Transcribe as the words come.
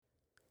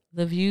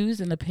The views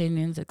and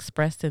opinions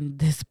expressed in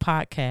this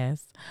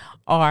podcast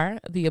are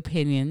the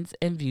opinions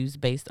and views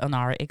based on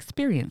our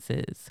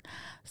experiences.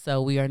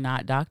 So, we are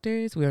not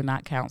doctors, we are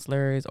not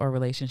counselors or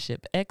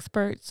relationship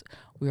experts.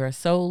 We are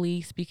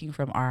solely speaking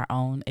from our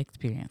own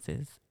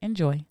experiences.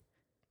 Enjoy.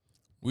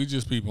 We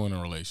just people in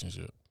a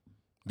relationship.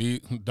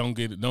 Don't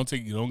get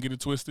it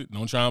twisted.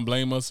 Don't try and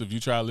blame us if you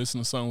try to listen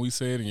to something we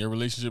said and your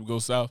relationship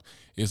goes south.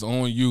 It's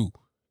on you.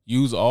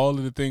 Use all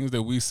of the things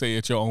that we say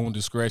at your own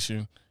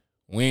discretion.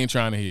 We ain't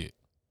trying to hit.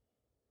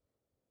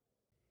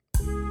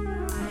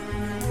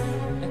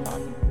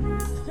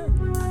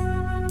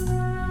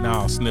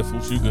 Nah,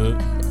 sniffles, you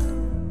good.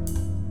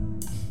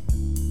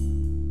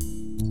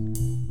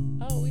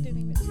 Oh, we didn't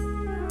even.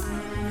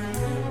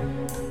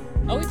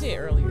 Oh, we did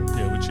earlier.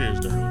 Yeah, we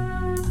cheers earlier.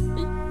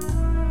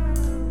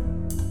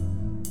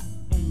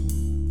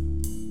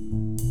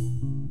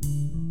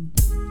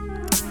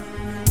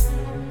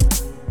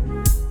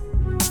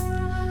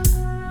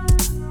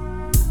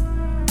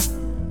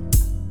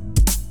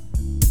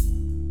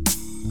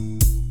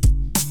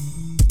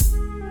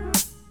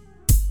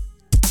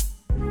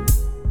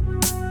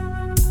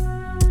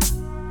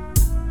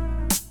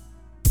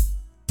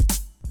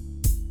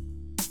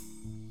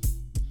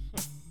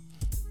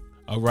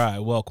 All right,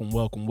 welcome to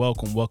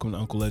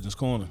Uncle Legend's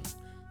Corner.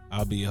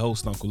 I'll be your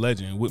host, Uncle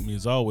Legend, and with me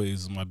as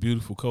always is my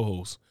beautiful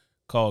co-host,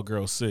 Call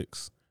Girl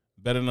 6,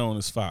 better known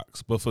as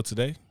Fox. But for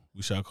today,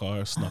 we shall call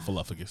her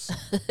Snuffleupagus.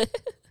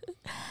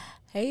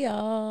 Hey,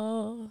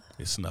 y'all.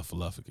 It's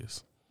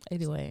Snuffleupagus.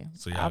 Anyway,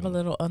 So I'm a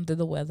little under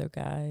the weather,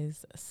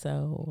 guys.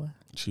 So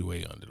She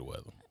way under the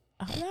weather.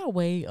 I'm not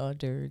way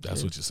under.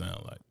 That's what you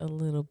sound like. A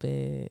little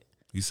bit.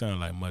 You sound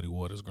like Muddy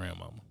Waters'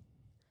 grandmama.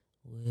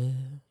 Well,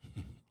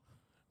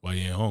 Why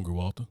you ain't hungry,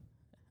 Walter?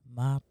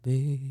 my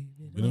baby.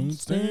 We don't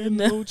stand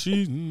no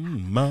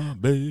cheating, my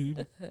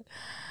baby.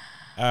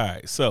 All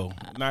right, so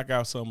knock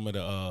out some of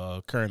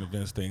the current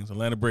events things.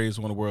 Atlanta Braves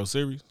won the World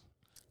Series.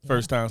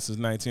 First time since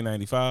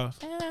 1995.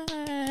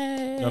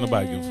 Don't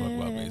nobody give a fuck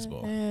about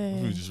baseball.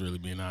 If we're just really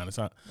being honest.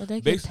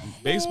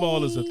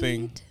 Baseball is a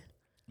thing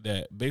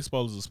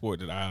baseball is a sport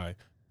that I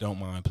don't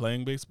mind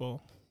playing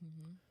baseball.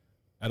 Mm-hmm.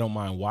 I don't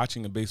mind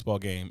watching a baseball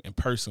game in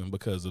person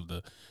because of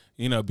the,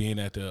 being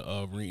at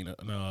the arena,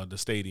 the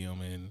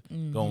stadium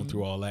and going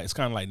through all that. It's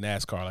kind of like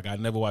NASCAR. Like I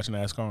never watch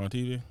NASCAR on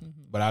TV,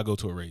 but I'll go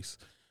to a race.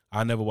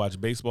 I never watch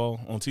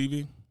baseball on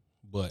TV,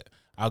 but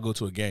I'll go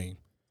to a game.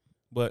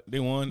 But they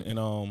won,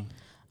 and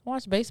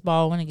watch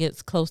baseball when it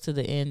gets close to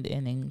the end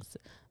innings.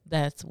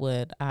 That's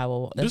what I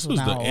will. This was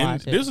the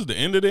end. This is the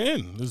end of the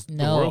end. This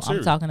no, the World Series.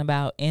 I'm talking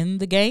about in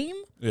the game.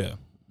 Yeah,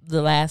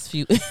 the last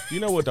few. You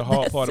know what the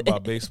hard part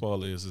about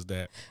baseball is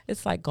that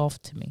it's like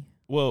golf to me.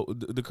 Well,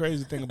 the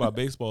crazy thing about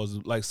baseball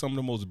is like some of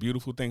the most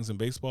beautiful things in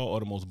baseball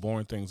are the most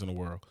boring things in the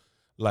world.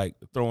 Like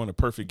throwing a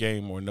perfect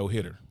game or no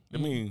hitter. I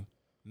mean,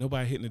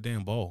 nobody hitting the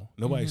damn ball.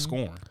 Nobody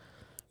scoring.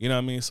 You know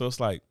what I mean? So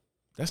it's like,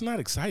 that's not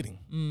exciting.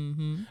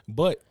 Mm-hmm.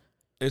 But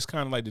it's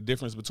kind of like the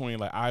difference between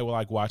like I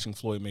like watching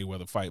Floyd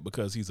Mayweather fight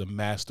because he's a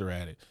master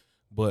at it.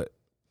 But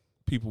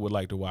people would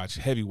like to watch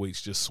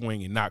heavyweights just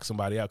swing and knock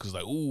somebody out because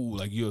like, ooh,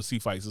 like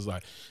UFC fights is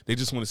like, they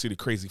just want to see the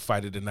crazy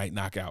fight of the night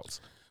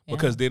knockouts.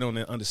 Because they don't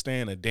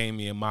understand a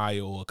Damian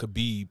Maia or a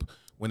Khabib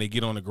when they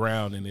get on the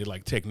ground and they're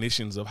like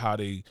technicians of how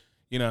they,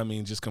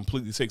 just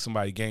completely take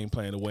somebody's game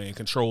plan away and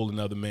control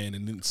another man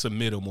and then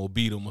submit them or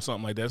beat them or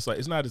something like that. It's like,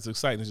 it's not as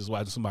exciting as just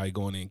watching somebody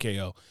going in KO.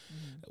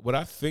 Mm-hmm. What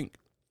I think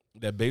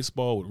that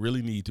baseball would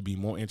really need to be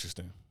more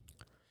interesting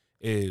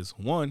is,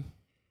 one,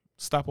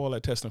 stop all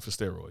that testing for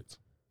steroids.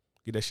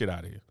 Get that shit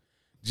out of here.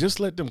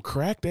 Just let them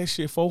crack that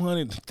shit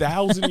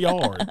 400,000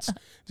 yards.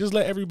 Just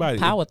let everybody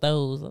power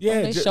throws.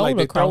 Yeah, they just like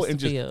they throw it and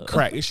just field.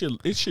 Crack. It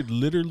should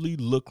literally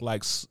look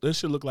like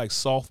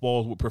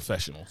softballs with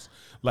professionals.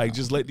 Like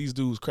just let these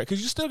dudes crack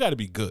because you still got to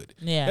be good.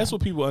 Yeah, that's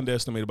what people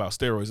underestimate about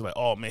steroids. Like,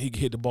 oh man, he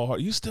can hit the ball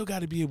hard. You still got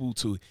to be able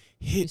to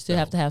hit. You still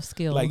have to have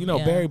skill. Like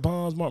Barry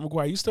Bonds, Mark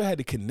McGwire. You still had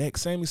to connect.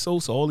 Sammy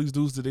Sosa, all these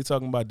dudes that they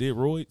talking about did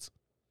roids.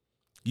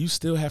 You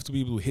still have to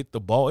be able to hit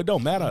the ball. It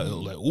don't matter.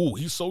 Like, ooh,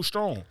 he's so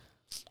strong.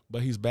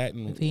 But he's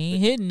batting. If he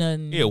ain't hitting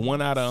nothing. Yeah,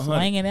 1 out of 100.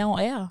 Swinging on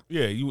air.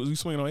 Yeah, you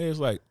swing on air. It's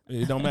like,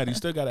 it don't matter. You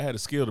still got to have the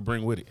skill to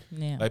bring with it.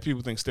 Yeah. Like,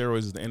 people think steroids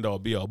is the end-all,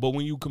 be-all. But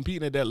when you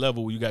competing at that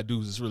level where you got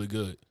dudes that's really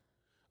good,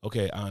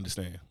 okay, I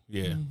understand.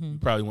 Yeah, you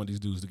probably want these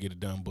dudes to get it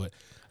done. But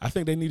I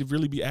think they need to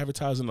really be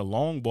advertising the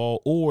long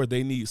ball, or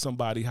they need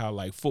somebody how,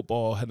 like,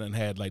 football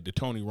had like, the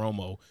Tony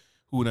Romo,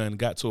 who done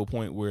got to a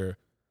point where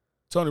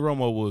Tony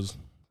Romo was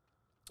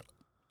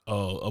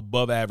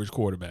above-average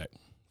quarterback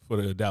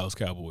for the Dallas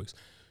Cowboys.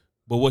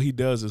 But what he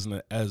does as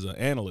an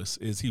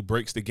analyst is he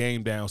breaks the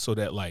game down so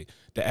that like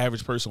the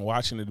average person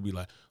watching it to be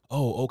like,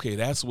 oh, okay,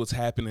 that's what's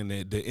happening,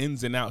 the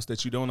ins and outs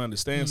that you don't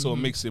understand, so it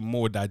makes it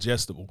more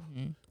digestible.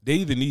 Mm-hmm. They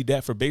either need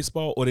that for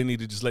baseball or they need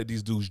to just let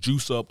these dudes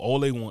juice up all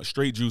they want,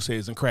 straight juice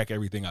heads, and crack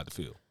everything out the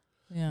field.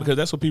 Yeah. Because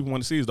that's what people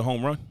want to see is the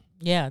home run.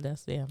 Yeah,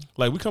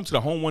 Like we come to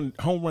the home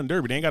run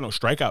derby, they ain't got no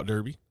strikeout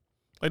derby.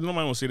 Like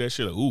nobody want to see that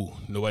shit. Like, ooh,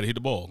 nobody hit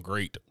the ball.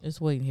 Great.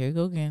 Just waiting. Here you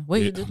go again.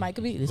 Wait, Yeah. this might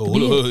be. This could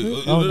be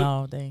it. Oh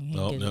no, dang.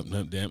 No,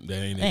 damn, that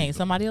ain't it. Dang,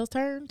 somebody else's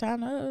turn.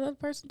 Time the other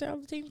person, the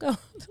other team go.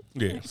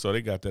 Yeah, so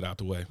they got that out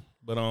the way.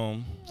 But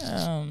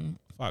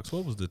Fox,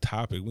 what was the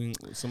topic?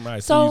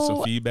 Somebody So, sent you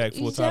some feedback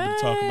for a topic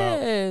to talk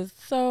about. Yes.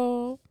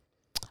 So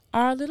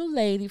our little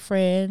lady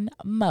friend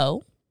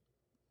Mo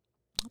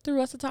threw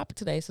us a topic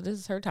today. So this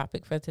is her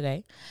topic for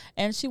today,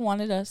 and she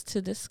wanted us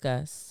to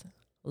discuss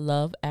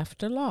love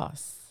after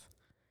loss.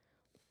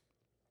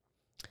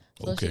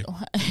 So Okay.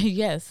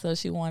 Yes, so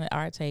she wanted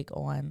our take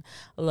on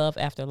love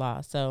after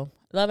loss. So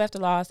love after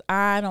loss,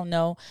 I don't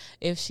know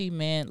if she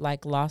meant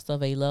like loss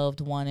of a loved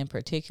one in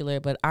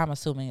particular, but I'm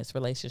assuming it's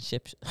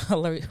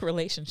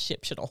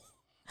relationshiptional.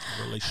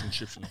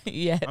 Relationshiptional.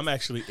 Yes. I'm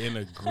actually in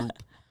a group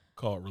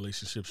called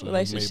Relationshiptional.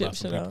 Made by some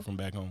people from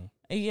back home.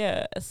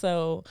 Yeah,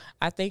 so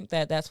I think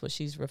that's what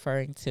she's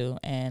referring to,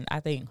 and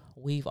I think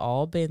we've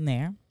all been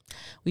there.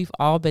 We've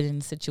all been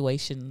in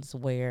situations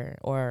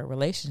or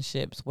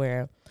relationships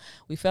where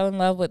we fell in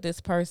love with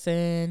this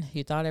person.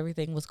 You thought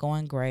everything was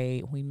going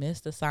great. We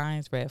missed the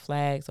signs, red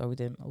flags, or we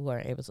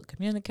weren't able to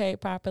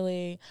communicate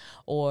properly,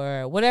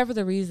 or whatever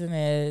the reason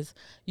is.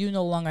 You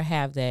no longer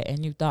have that,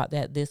 and you thought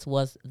that this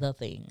was the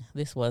thing.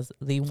 This was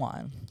the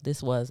one.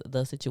 This was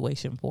the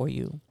situation for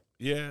you.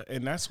 Yeah,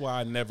 and that's why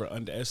I never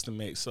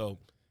underestimate. So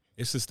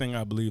it's this thing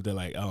I believe that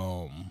like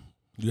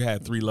you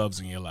had 3 loves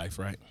in your life,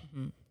 right?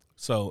 Mm-hmm.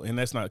 So, and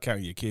that's not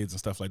counting your kids and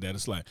stuff like that.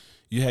 It's like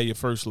you had your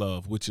first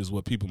love, which is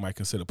what people might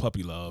consider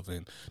puppy love.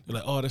 And they're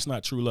like, oh, that's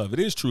not true love. It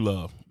is true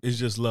love. It's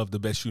just love the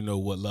best you know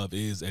what love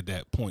is at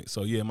that point.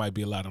 So, yeah, it might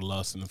be a lot of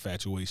lust and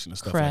infatuation and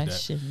stuff like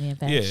that. And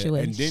infatuation.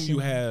 Yeah, and then you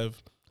have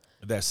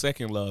that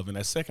second love. And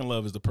that second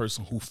love is the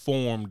person who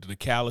formed the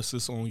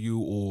calluses on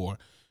you or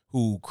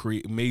who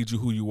made you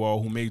who you are,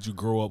 who made you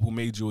grow up, who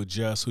made you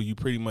adjust, who you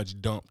pretty much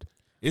dumped.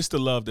 It's the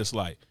love that's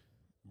like,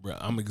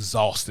 I'm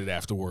exhausted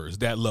afterwards.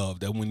 That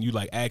love that when you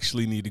like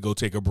actually need to go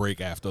take a break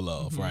after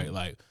love, mm-hmm. right?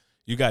 Like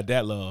you got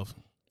that love,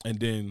 and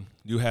then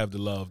you have the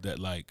love that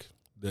like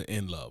the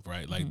end love,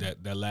 right? Like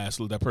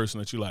mm-hmm. that person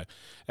that you like.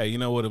 Hey, you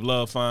know what? If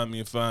love find me,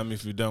 and find me.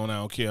 If you don't, I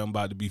don't care. I'm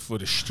about to be for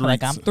the streets.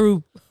 Like I'm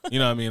through. You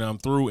know what I mean? I'm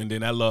through, and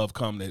then that love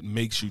come that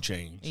makes you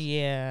change.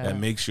 Yeah. That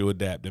makes you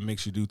adapt. That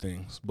makes you do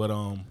things. But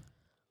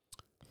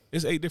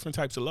it's 8 different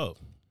types of love,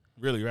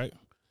 really, right?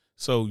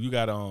 So you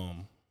got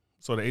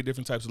So the 8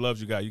 different types of loves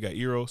you got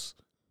eros,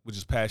 which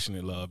is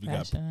passionate love. You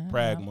got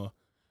pragma,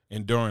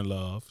 enduring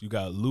love. You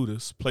got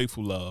ludus,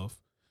 playful love.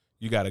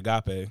 You got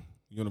agape,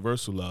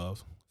 universal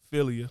love.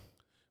 Philia,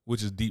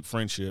 which is deep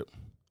friendship.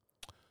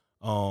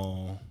 I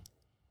don't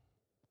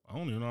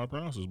even know how to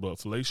pronounce this, but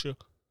Falacia.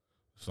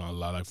 Sounds a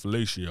lot like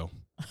fellatio.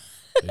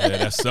 Yeah,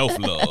 that's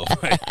self-love.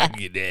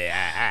 Get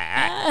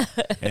that.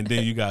 And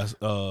then you got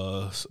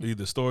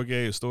either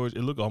storge or storage.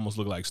 It almost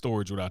look like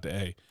storage without the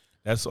A.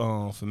 That's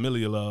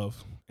familiar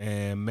love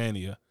and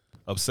mania,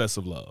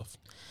 obsessive love.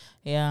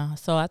 Yeah,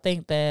 so I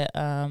think that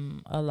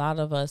a lot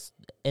of us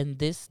in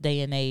this day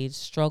and age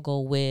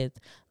struggle with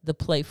the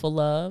playful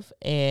love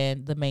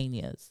and the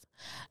manias.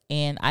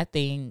 And I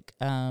think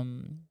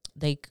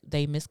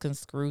they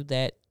misconstrued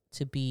that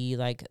to be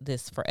like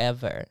this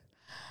forever.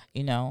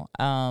 You know,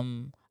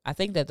 I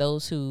think that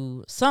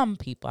some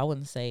people, I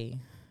wouldn't say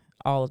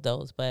all of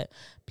those, but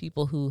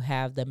people who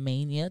have the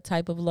mania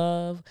type of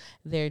love,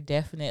 they're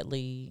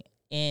definitely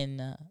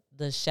in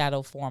the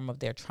shadow form of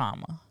their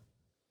trauma.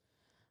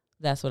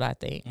 That's what I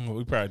think. Well,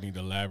 we probably need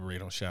to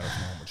elaborate on shadow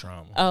form of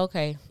trauma.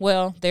 Okay.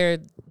 Well, they're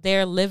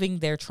living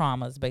their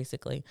traumas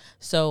basically.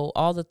 So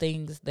all the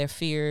things, their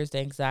fears, the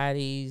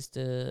anxieties,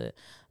 the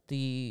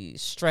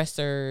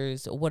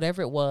stressors,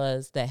 whatever it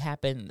was that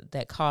happened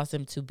that caused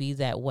them to be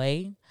that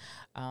way,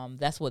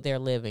 that's what they're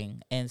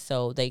living. And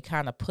so they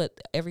kind of put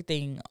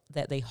everything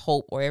that they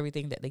hope or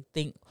everything that they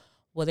think,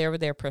 whatever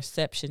their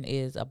perception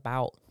is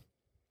about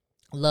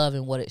love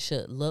and what it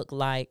should look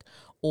like,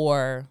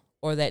 or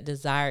that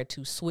desire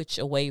to switch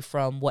away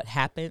from what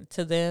happened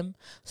to them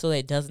so that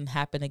it doesn't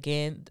happen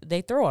again,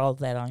 they throw all of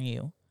that on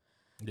you.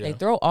 Yeah. They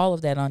throw all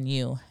of that on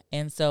you.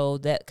 And so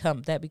that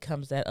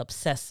becomes that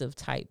obsessive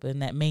type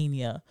and that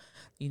mania,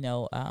 you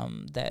know,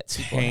 that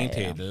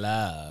tainted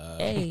love.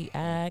 Hey,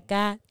 I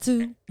got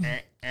to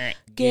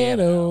get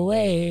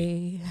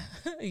away.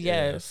 Yes.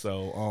 Yeah,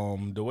 so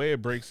the way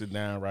it breaks it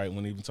down, right,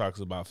 when it even talks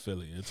about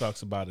philia, it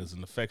talks about it as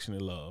an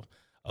affectionate love,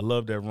 a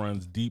love that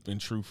runs deep in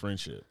true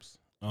friendships.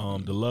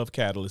 The love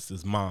catalyst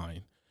is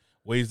mine.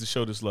 Ways to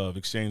show this love: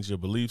 exchange your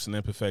beliefs and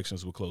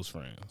imperfections with close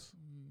friends.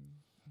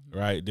 Mm-hmm.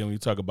 Right? Then we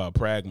talk about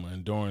pragma,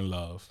 enduring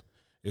love.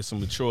 It's a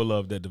mature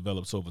love that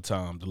develops over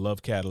time. The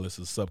love catalyst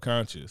is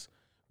subconscious.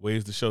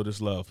 Ways to show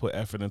this love: put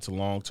effort into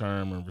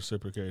long-term and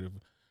reciprocative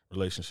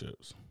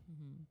relationships.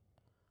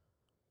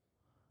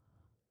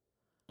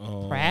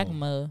 Mm-hmm.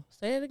 Pragma.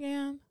 Say it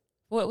again.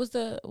 What was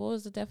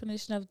the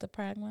definition of the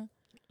pragma?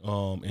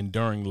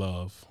 Enduring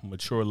love,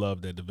 mature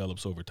love that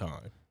develops over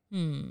time.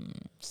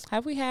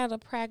 Have we had a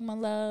pragma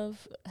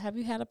love? Have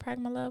you had a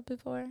pragma love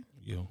before?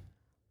 Yeah.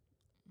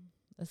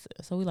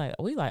 So we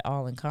like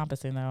all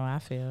encompassing though, I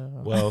feel.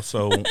 Well,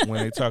 so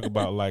when they talk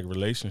about like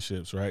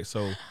relationships, right?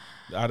 So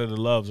out of the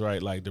loves,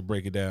 right? Like to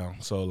break it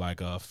down. So like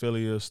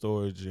philia,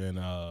 storge, and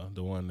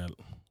the one that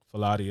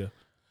philatia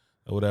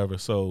or whatever.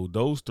 So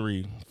those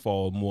three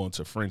fall more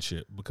into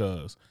friendship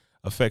because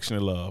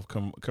affectionate love,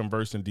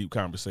 converse in deep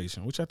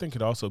conversation, which I think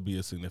could also be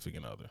a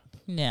significant other.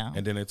 Yeah.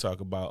 And then they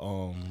talk about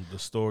the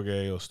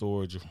storge or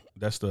storage.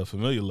 That's the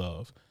familiar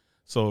love.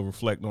 So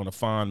reflect on a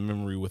fond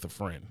memory with a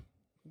friend.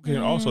 Can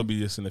also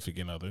be a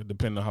significant other,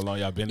 depending on how long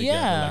y'all been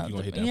together. Like you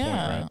gonna hit that point,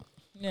 right?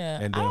 Yeah.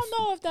 And I don't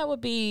know if that would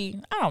be.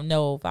 I don't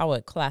know if I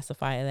would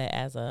classify that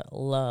as a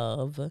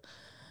love.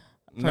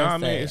 No, I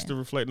mean it's to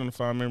reflect on the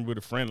fond memory with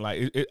a friend.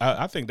 Like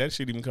I think that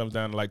shit even comes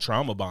down to like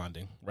trauma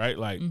bonding, right?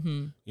 Like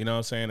you know what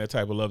I'm saying, that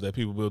type of love that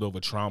people build over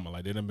trauma.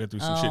 Like they done been through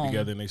some shit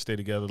together and they stay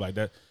together like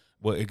that.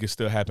 But it can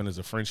still happen as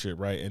a friendship,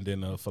 right? And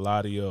then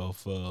philatia or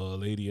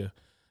philatia,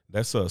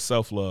 that's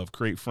self love.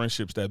 Create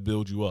friendships that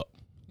build you up.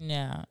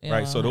 Yeah,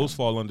 right. So those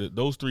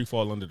three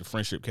fall under the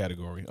friendship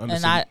category.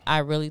 And I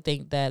really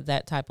think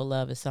that type of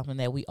love is something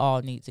that we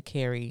all need to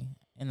carry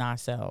in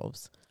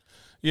ourselves.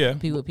 Yeah,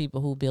 be with people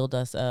who build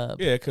us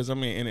up. Yeah, because I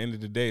mean, in the end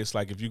of the day, it's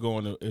like if you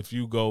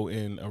go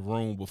in a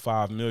room with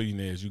 5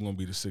 millionaires, you're gonna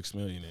be the 6th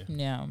millionaire.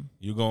 Yeah,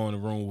 you go in a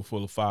room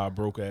full of 5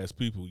 broke ass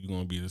people, you're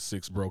gonna be the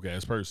 6th broke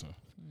ass person.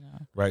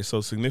 Right.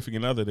 So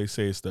significant other, they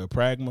say it's the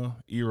pragma,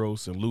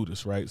 eros, and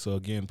ludus. Right. So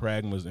again,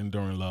 pragma is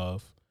enduring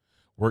love.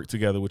 Work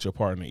together with your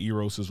partner.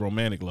 Eros is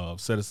romantic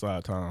love. Set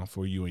aside time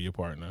for you and your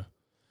partner.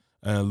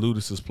 And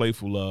ludus is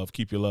playful love.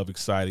 Keep your love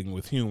exciting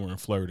with humor and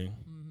flirting.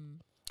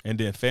 And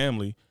then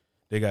family,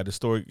 they got the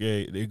storge.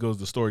 It goes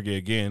the storge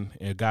again,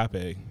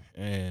 agape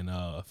and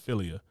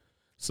philia.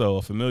 So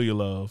a familiar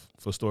love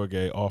for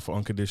storge, offer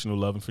unconditional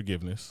love and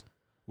forgiveness,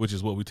 which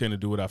is what we tend to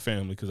do with our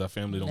family because our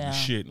family don't do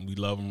shit and we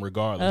love them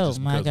regardless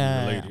just because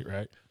we're related,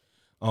 right?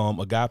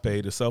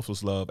 Agape, the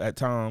selfless love, at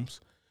times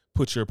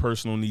put your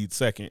personal needs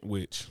second,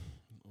 which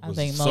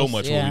was so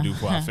much what we do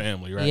for our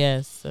family, right?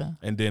 Yes.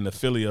 And then the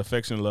philia,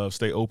 affection, love,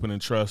 stay open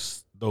and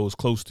trust those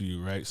close to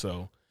you, right?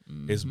 So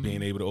it's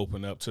being able to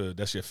open up to,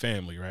 that's your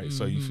family, right?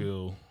 So you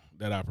feel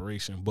that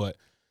operation. But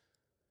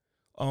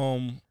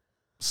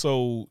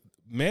so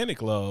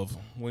manic love,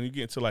 when you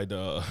get to like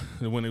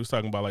when they was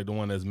talking about like the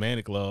one that's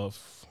manic love,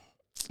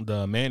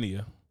 the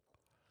mania,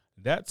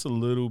 that's a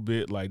little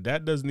bit like,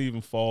 that doesn't even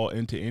fall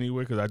into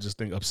anywhere because I just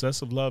think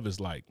obsessive love is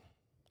like,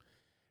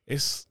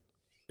 it's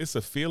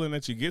a feeling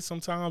that you get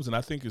sometimes, and I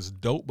think it's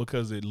dope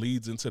because it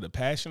leads into the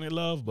passionate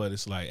love, but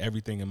it's like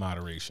everything in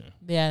moderation.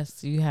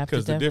 Yes, you have to.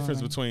 Because the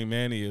difference between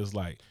mania is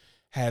like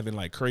having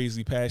like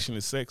crazy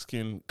passionate sex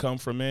can come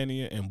from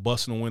mania, and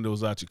busting the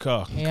windows out your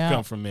car can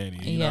come from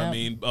mania. You know what I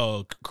mean?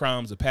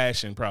 Crimes of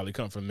passion probably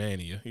come from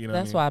mania. You know,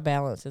 that's why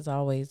balance is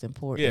always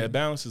important. Yeah,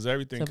 balance is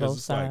everything because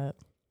it's sides. Like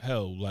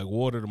hell, like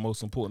water, the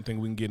most important thing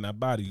we can get in our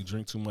body. You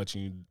drink too much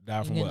and you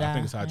die from what I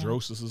think it's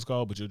hydrosis is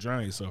called, but you're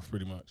drowning yourself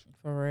pretty much.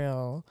 For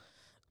real.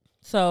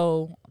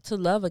 So to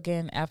love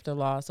again after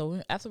loss.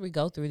 So after we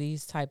go through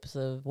these types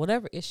of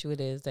whatever issue it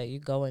is that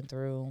you're going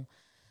through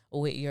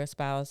with your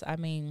spouse, I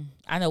mean,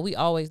 I know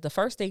the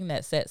first thing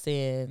that sets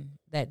in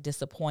that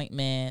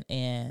disappointment,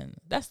 and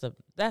that's the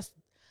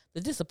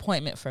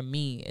disappointment for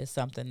me is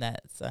something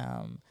that's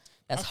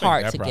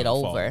hard to get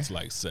over. It's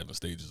like 7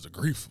 stages of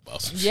grief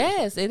about some shit.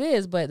 Yes, it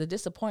is. But the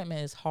disappointment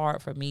is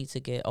hard for me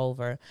to get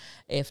over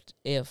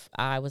if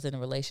I was in a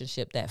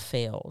relationship that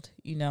failed,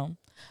 you know?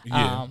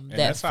 Yeah.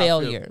 That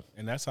failure.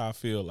 And that's how I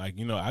feel. Like,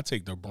 you know, I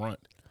take the brunt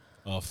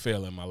of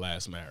failing my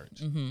last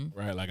marriage,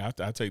 right? Like,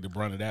 I take the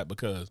brunt of that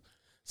because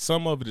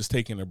some of it is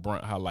taking the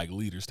brunt how, like,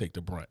 leaders take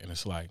the brunt. And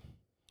it's like,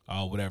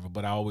 oh, whatever.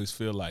 But I always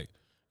feel like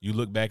you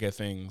look back at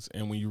things,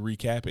 and when you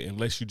recap it,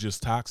 unless you're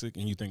just toxic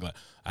and you think, like,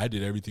 I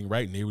did everything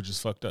right and they were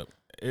just fucked up.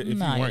 If you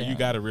weren't, you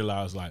got to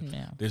realize, like,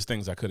 there's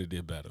things I could have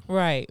did better.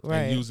 Right.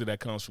 And usually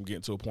that comes from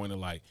getting to a point of,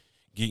 like,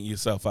 getting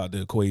yourself out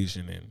the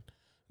equation and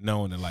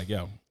knowing that, like,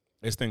 yo,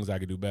 there's things I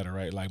could do better,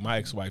 right? Like my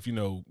ex-wife, you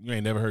know, you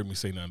ain't never heard me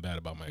say nothing bad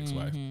about my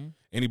ex-wife.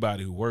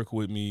 Anybody who worked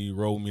with me,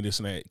 rode me, this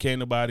and that, can't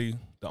nobody,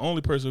 the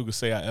only person who could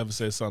say I ever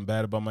said something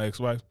bad about my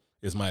ex-wife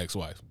is my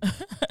ex-wife.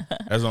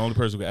 That's the only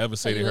person who could ever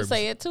say that. You would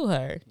say it to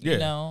her. Yeah. You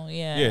know,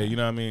 yeah. Yeah, you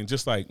know what I mean?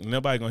 Just like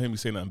nobody gonna hear me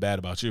say nothing bad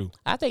about you.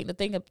 I think the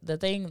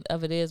thing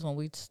of it is when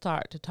we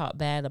start to talk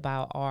bad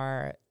about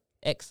our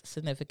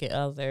ex-significant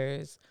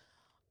others,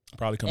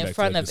 probably come in back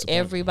front to of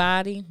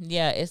everybody.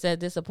 Yeah, it's that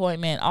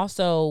disappointment.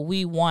 Also,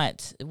 we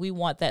want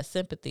that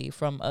sympathy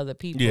from other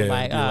people. Yeah,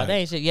 like, that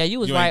ain't shit. Yeah, you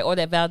was right, or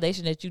that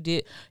validation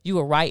that you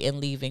were right in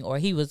leaving, or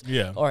he was,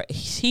 or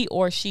he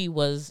or she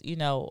was, you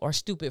know, or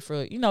stupid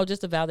for, you know,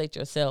 just to validate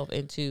yourself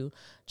and to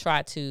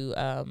try to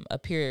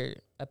appear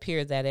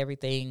that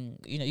everything,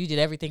 you know, you did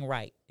everything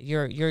right.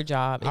 Your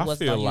job. It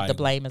wasn't on you. The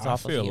blame is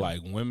off of you. I feel like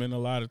women a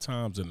lot of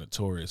times are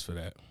notorious for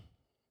that.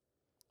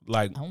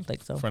 Like, I don't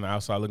think so. From the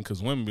outside looking,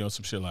 because women be on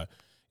some shit like,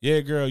 yeah,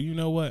 girl, you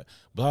know what?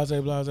 Blah,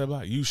 blah, blah, blah,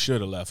 blah. You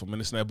should have left him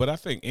and this and that. But I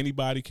think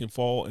anybody can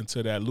fall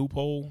into that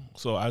loophole.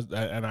 So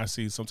I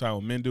see sometimes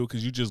when men do it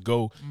because you just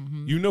go,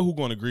 you know who's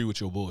going to agree with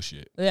your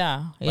bullshit.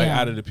 Yeah. Like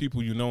out of the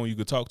people you know and you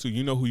could talk to,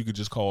 you know who you could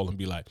just call and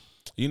be like,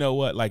 you know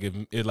what? Like if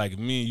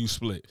me and you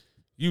split,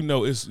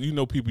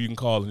 people you can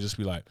call and just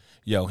be like,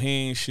 yo, he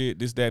ain't shit,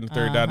 this, that, and the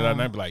third,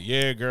 and I'd be like,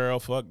 yeah, girl,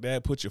 fuck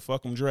that, put your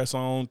fucking dress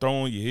on, throw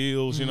on your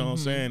heels, you know what I'm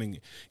saying, and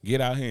get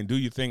out here and do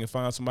your thing and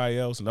find somebody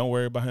else, and don't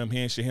worry about him, he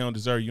ain't shit, he don't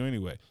deserve you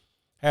anyway.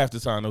 Half the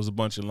time, those a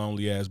bunch of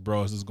lonely ass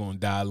bros that's gonna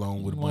die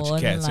alone with a bunch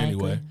of cats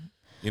anyway.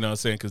 You know what I'm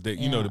saying? Because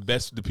you know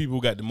the people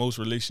who got the most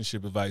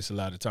relationship advice a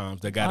lot of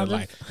times, they got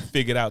it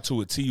figured out to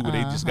a T where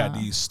they just got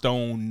these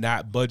stone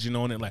not budging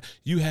on it. Like,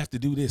 you have to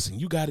do this and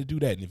you got to do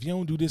that. And if you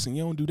don't do this and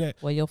you don't do that.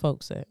 Where your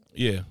folks at?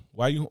 Yeah.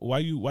 Why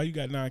you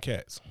got 9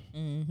 cats?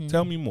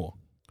 Tell me more.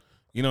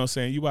 You know what I'm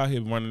saying? You out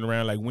here running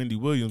around like Wendy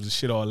Williams and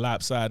shit all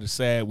lopsided,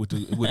 sad with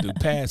the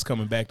past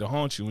coming back to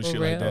haunt you and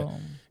shit like that.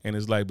 And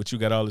it's like, but you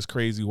got all this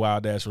crazy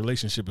wild ass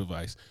relationship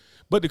advice.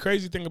 But the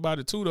crazy thing about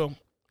it too, though,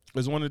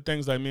 is one of the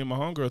things like me and my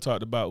homegirl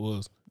talked about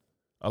was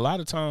a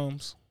lot of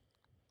times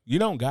you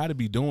don't got to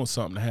be doing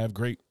something to have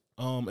great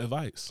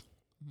advice.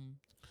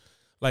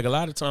 Like a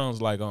lot of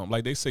times,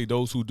 like they say,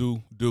 those who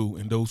do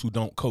and those who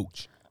don't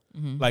coach.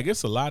 Like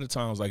it's a lot of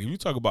times, like if you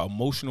talk about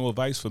emotional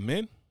advice for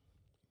men,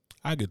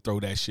 I could throw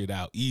that shit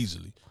out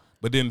easily.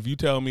 But then if you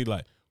tell me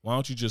like, why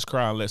don't you just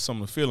cry and let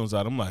some of the feelings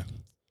out, I'm like,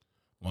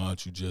 why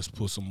don't you just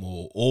put some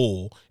more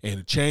oil and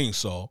a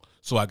chainsaw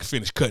so I can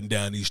finish cutting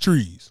down these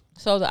trees?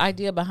 So the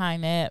idea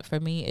behind that for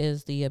me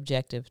is the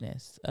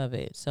objectiveness of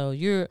it. So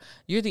you're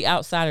the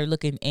outsider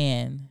looking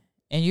in,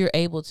 and you're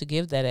able to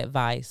give that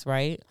advice,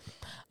 right?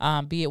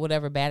 Be it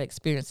whatever bad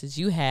experiences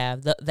you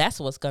have, that's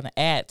what's going to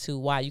add to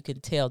why you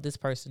can tell this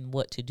person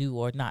what to do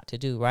or not to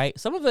do, right?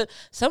 Some of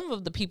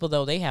the people,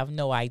 though, they have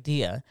no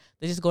idea.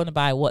 They're just going to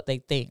buy what they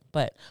think.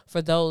 But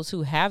for those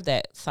who have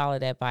that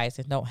solid advice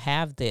and don't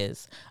have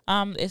this,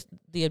 it's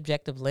the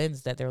objective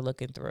lens that they're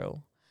looking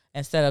through.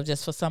 Instead of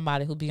just for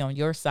somebody who be on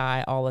your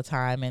side all the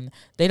time and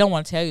they don't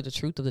want to tell you the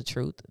truth of the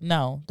truth.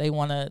 No, they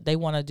want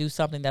to do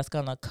something that's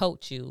going to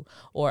coach you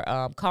or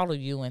coddle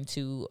you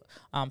into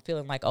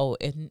feeling like, oh,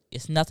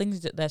 it's nothing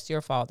that's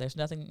your fault. There's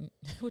nothing.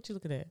 What you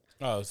looking at?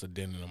 Oh, it's a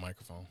dent in the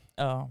microphone.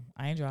 Oh,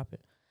 I ain't drop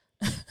it.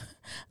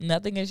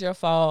 Nothing is your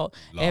fault.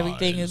 Lies.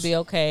 Everything is be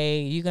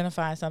okay. You're going to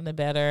find something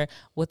better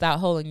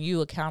without holding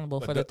you accountable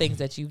for the things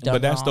that you've done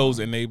But that's wrong. Those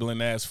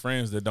enabling ass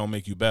friends that don't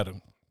make you better.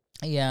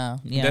 Yeah.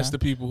 That's the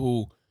people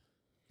who,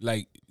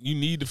 like, you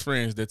need the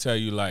friends that tell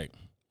you, like,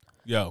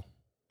 yo,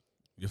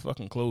 your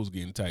fucking clothes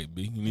getting tight,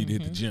 B. You need to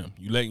hit the gym.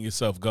 You letting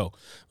yourself go.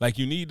 Like,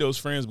 you need those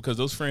friends because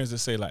those friends that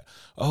say, like,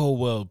 oh,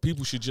 well,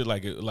 people should just,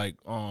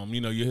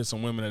 you hear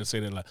some women that say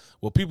that, like,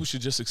 well, people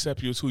should just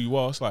accept you as who you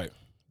are. It's like,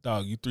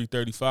 dog, you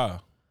 335.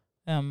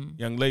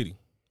 Young lady,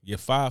 you're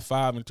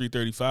 5'5" and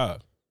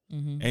 335.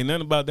 Ain't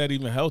nothing about that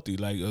even healthy.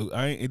 Like,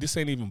 this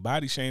ain't even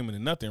body shaming or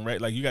nothing,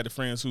 right? Like, you got the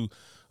friends who,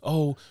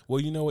 oh,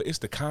 well, you know what? It's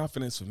the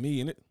confidence for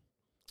me. And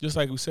just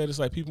like we said, it's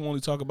like people only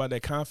talk about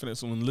that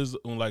confidence when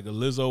like a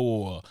Lizzo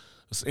or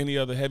any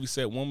other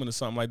heavyset woman or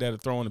something like that are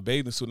throwing a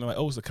bathing suit. And they're like,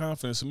 oh, it's the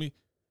confidence for me.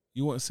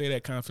 You wouldn't say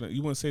that confidence.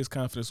 You wouldn't say it's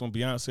confidence when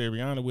Beyonce or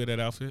Rihanna wear that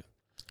outfit.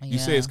 Yeah. You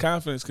say it's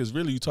confidence because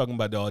really you're talking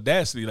about the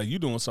audacity. Like, you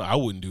doing something. I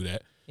wouldn't do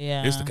that.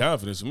 Yeah. It's the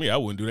confidence for me. I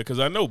wouldn't do that because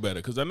I know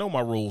better. Because I know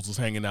my rolls was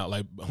hanging out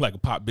like a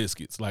pop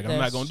biscuits. Like, I'm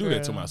not going to do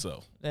that to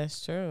myself.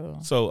 That's true.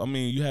 So, I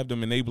mean, you have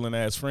them enabling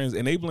ass friends.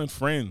 Enabling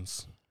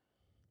friends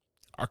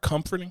are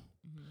comforting.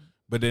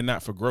 But they're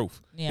not for growth.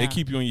 Yeah. They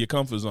keep you in your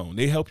comfort zone.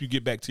 They help you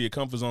get back to your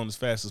comfort zone as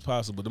fast as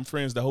possible. Them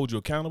friends that hold you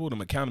accountable,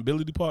 them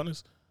accountability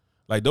partners,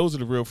 like those are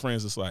the real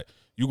friends. It's like,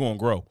 you're going to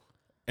grow.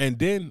 And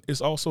then it's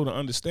also to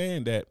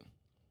understand that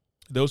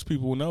those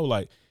people will know,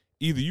 like,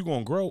 either you're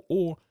going to grow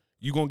or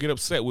you're going to get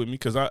upset with me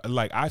because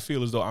I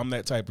feel as though I'm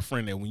that type of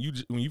friend that when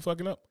you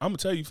fucking up, I'm going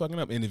to tell you fucking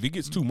up. And if it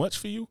gets too much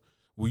for you,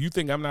 well, you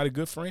think I'm not a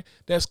good friend?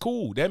 That's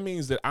cool. That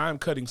means that I'm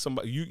cutting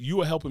somebody.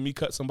 You are helping me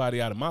cut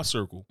somebody out of my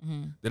circle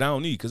that I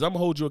don't need because I'm gonna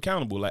hold you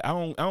accountable. Like,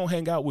 I don't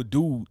hang out with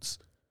dudes.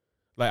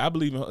 Like, I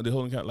believe in the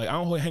holding account. Like, I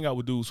don't hang out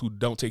with dudes who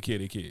don't take care of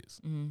their kids.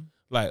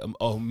 Like,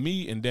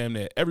 me and damn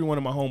that every one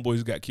of my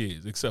homeboys got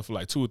kids except for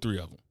like 2 or 3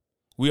 of them.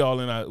 We all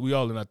in our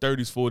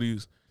 30s,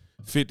 40s,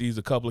 50s.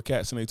 A couple of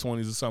cats in their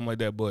 20s or something like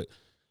that. But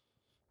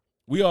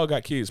we all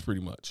got kids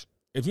pretty much.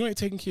 If you ain't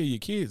taking care of your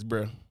kids,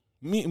 bruh.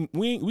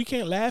 We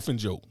can't laugh and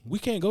joke. We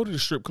can't go to the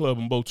strip club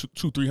and blow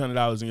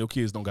 $200-$300 and your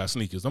kids don't got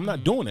sneakers. I'm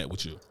not doing that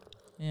with you.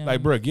 Yeah.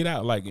 Like, bro, get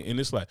out. Like, and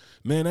it's like,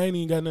 man, I ain't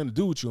even got nothing to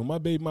do with you. And my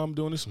baby mom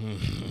doing this.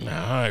 All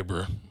right,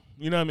 bro.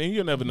 You know what I mean?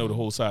 You'll never know the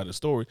whole side of the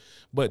story.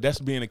 But that's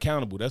being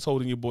accountable. That's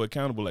holding your boy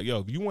accountable. Like,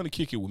 yo, if you want to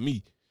kick it with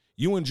me,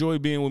 you enjoy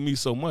being with me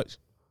so much.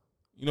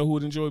 You know who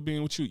would enjoy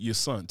being with you? Your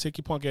son. Take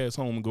your punk ass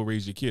home and go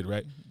raise your kid,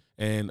 right?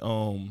 And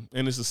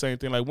it's the same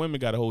thing. Like, women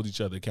got to hold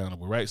each other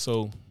accountable, right?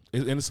 So.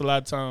 And it's a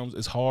lot of times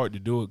it's hard to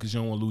do it because you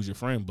don't want to lose your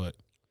friend. But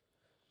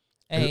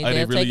are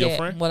they really your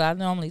friend? What I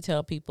normally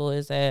tell people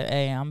is that,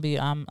 hey, I'm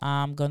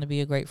going to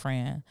be a great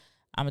friend.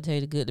 I'm gonna tell you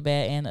the good, the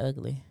bad, and the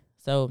ugly.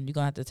 So you're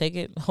gonna have to take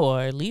it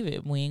or leave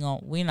it.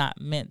 We're not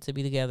meant to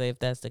be together if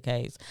that's the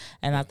case.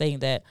 And I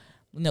think that,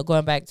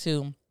 going back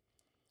to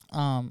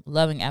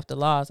loving after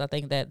loss, I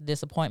think that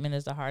disappointment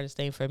is the hardest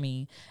thing for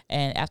me.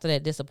 And after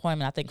that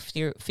disappointment, I think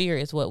fear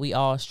is what we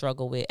all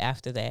struggle with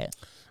after that.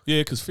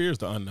 Yeah, because fear is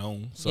the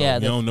unknown. So Yeah,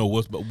 you don't know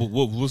what's going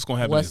to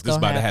happen. Is this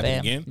about to happen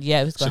again?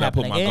 Yeah, it's going Should to I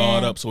happen put again. my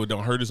guard up so it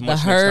don't hurt as much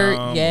hurt, next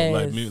time? yes.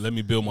 Or like let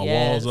me build my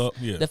walls up.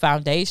 Yeah. The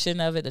foundation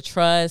of it, the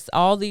trust,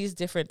 all these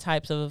different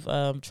types of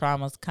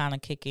traumas kind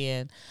of kick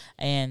in,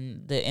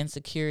 and the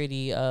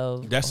insecurity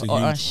of That's or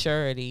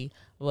unsurety.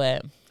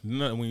 What?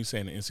 When you're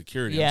saying the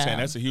insecurity, Yeah. I'm saying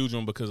that's a huge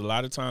one, because a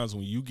lot of times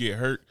when you get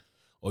hurt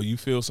or you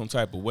feel some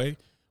type of way,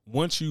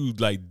 once you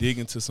like dig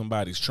into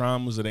somebody's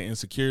traumas or their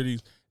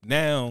insecurities,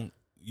 now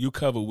you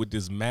covered with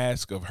this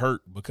mask of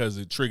hurt because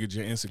it triggered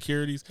your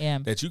insecurities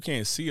that you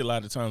can't see a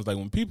lot of times. Like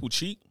when people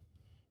cheat,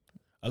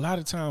 a lot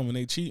of time when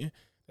they cheating,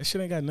 that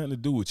shit ain't got nothing to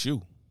do with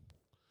you.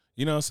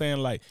 You know what I'm saying?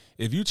 Like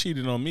if you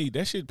cheated on me,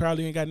 that shit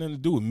probably ain't got nothing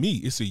to do with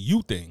me. It's a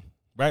you thing,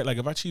 right? Like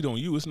if I cheat on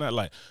you, it's not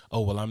like,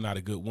 oh, well, I'm not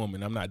a good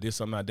woman. I'm not this,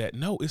 I'm not that.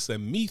 No, it's a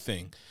me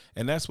thing.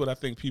 And that's what I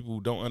think people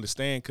don't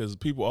understand, because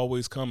people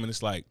always come and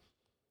it's like,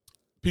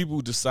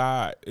 people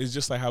decide, it's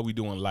just like how we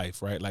do in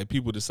life, right? Like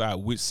people decide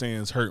which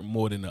sins hurt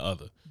more than the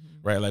other,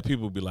 right? Like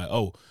people be like,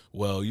 oh,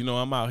 well,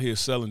 I'm out here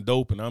selling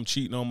dope and I'm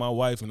cheating on my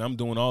wife and I'm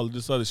doing all of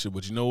this other shit,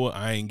 but you know what?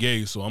 I ain't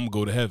gay, so I'm gonna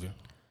go to heaven.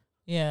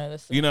 Yeah,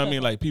 that's you know what I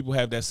mean? Like people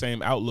have that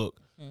same outlook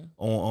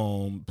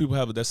on people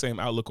have that same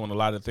outlook on a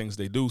lot of things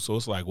they do. So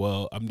it's like,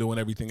 well, I'm doing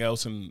everything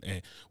else and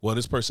well,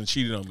 this person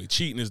cheated on me.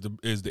 Cheating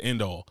is the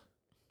end all,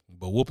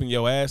 but whooping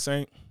your ass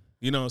ain't.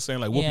 You know what I'm saying?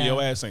 Like whooping your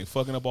ass ain't,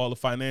 fucking up all the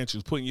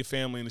financials, putting your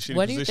family in a shitty position.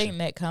 What do you think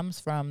that comes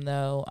from,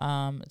 though?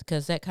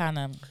 Because that kind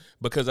of...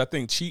 Because I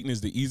think cheating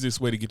is the easiest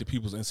way to get to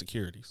people's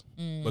insecurities.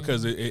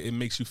 Because it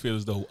makes you feel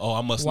as though, oh,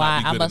 I must not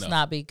be good enough. I must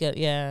not be good.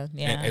 Yeah.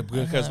 And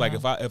because like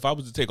if I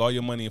was to take all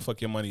your money and fuck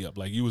your money up,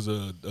 like you was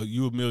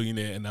you a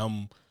millionaire and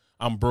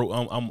I'm broke.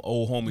 I'm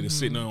old homie that's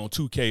sitting on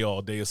 $2K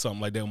all day or something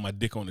like that with my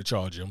dick on the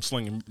charger. I'm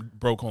slinging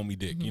broke homie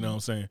dick. You know what I'm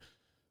saying?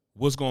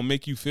 What's gonna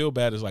make you feel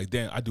bad is like,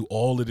 damn, I do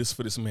all of this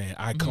for this man.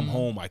 I come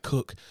home, I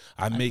cook,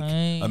 I make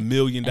 $1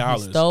 million.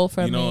 Stole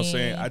from you know me. what I'm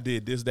saying? I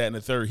did this, that, and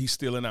the third. He's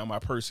stealing out my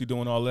purse. He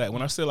doing all of that.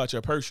 When I steal out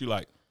your purse, you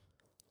like,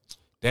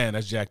 damn,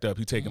 that's jacked up.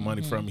 He taking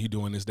money from me. He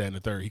doing this, that, and the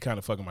third. He kind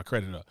of fucking my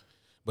credit up.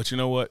 But you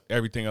know what?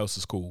 Everything else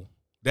is cool.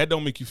 That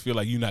don't make you feel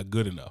like you're not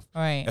good enough.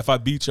 Right. If I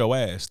beat your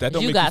ass, that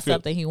don't make you feel. You got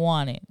something he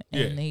wanted,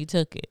 and he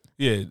took it.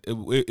 Yeah.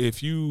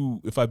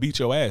 If I beat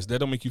your ass, that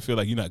don't make you feel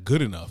like you're not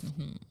good enough.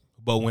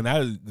 But when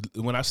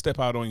I step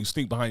out on you,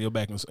 sneak behind your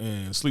back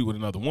and sleep with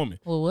another woman.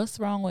 Well, what's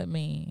wrong with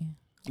me?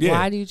 Yeah.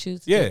 Why do you choose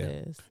to do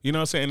this? You know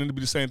what I'm saying? And it'll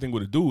be the same thing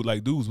with a dude.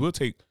 Like dudes will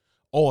take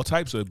all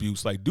types of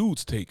abuse. Like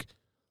dudes take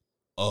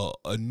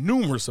a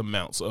numerous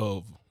amounts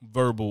of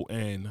verbal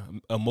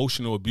and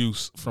emotional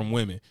abuse from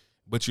women.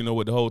 But you know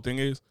what the whole thing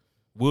is?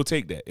 We'll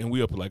take that, and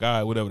we up like, all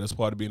right, whatever. That's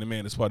part of being a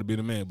man. That's part of being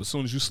a man. But as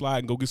soon as you slide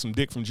and go get some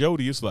dick from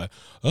Jody, it's like,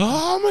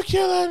 oh, I'm gonna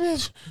kill that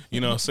bitch. You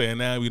know what I'm saying?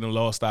 Now we done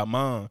lost our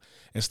mind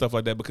and stuff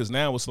like that, because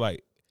now it's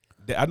like,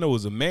 I know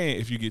as a man,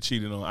 if you get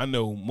cheated on, I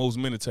know most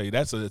men will tell you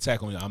that's an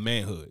attack on our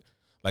manhood.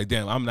 Like,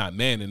 damn, I'm not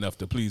man enough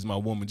to please my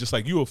woman. Just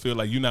like you will feel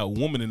like you're not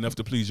woman enough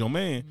to please your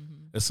man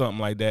or something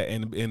like that.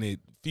 And it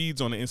feeds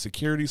on the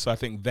insecurity. So I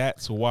think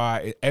that's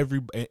why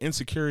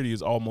insecurity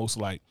is almost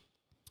like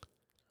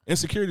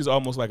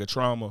a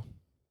trauma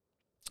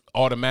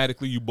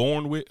automatically you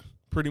born with,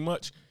 pretty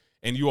much,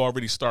 and you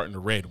already starting to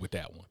red with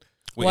that one.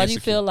 Why do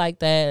you feel like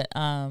that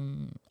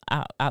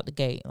out the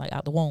gate, like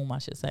out the womb, I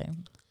should say?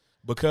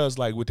 Because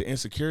like with the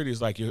insecurity,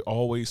 it's like you're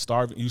always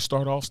starving. You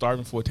start off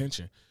starving for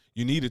attention.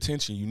 You need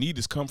attention. You need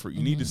this comfort.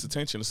 You need this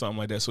attention or something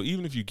like that. So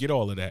even if you get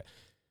all of that,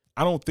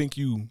 I don't think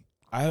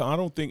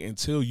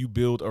until you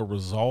build a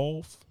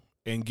resolve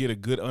and get a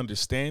good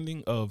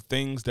understanding of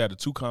things that are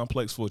too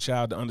complex for a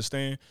child to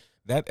understand,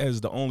 that is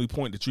the only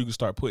point that you can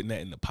start putting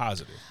that in the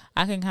positive.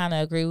 I can kind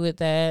of agree with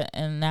that.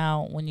 And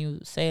now when you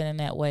say it in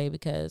that way,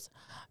 because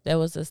there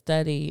was a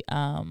study,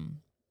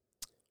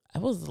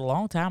 it was a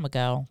long time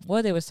ago,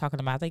 what they was talking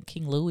about, I think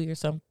King Louis or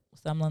something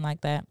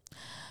like that.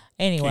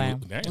 Anyway,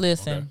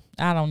 listen, okay.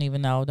 I don't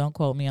even know. Don't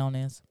quote me on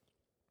this.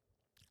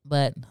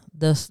 But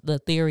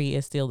the theory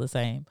is still the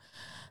same.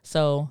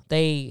 So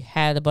they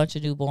had a bunch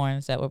of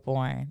newborns that were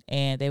born,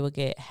 and they would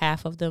get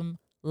half of them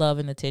love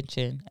and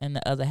attention, and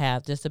the other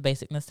half just the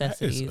basic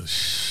necessities. That is a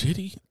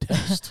shitty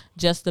test.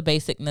 Just the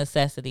basic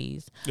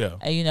necessities. Yeah.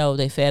 And,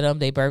 they fed them,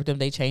 they burped them,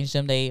 they changed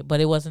them, but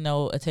it wasn't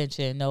no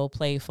attention, no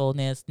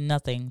playfulness,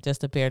 nothing,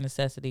 just the bare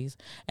necessities.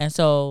 And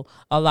so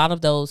a lot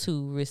of those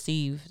who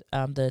received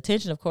the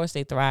attention, of course,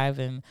 they thrive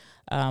and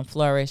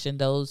flourish, and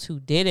those who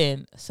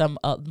didn't,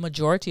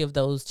 majority of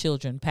those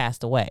children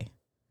passed away.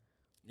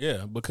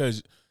 Yeah,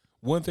 because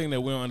one thing that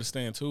we don't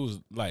understand, too, is,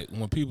 like,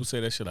 when people say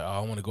that shit, like, oh,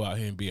 I want to go out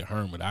here and be a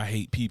hermit. I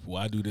hate people.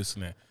 I do this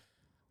and that.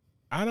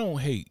 I don't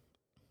hate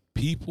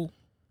people.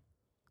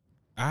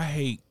 I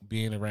hate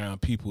being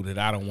around people that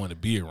I don't want to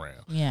be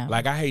around. Yeah.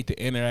 Like, I hate the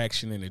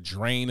interaction and the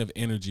drain of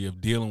energy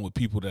of dealing with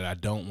people that I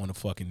don't want to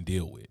fucking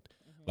deal with.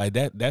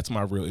 Like that's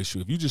my real issue.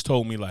 If you just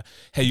told me like,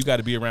 hey, you got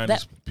to be around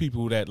these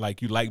people that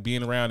like you like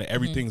being around and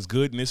everything's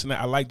good and this and that.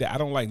 I like that. I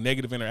don't like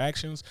negative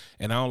interactions,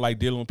 and I don't like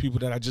dealing with people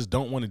that I just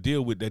don't want to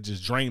deal with that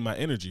just drain my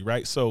energy,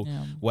 right? So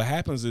what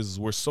happens is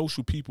we're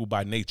social people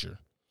by nature.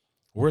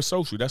 We're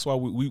social. That's why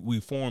we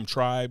form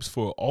tribes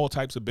for all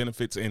types of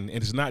benefits, and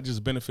it's not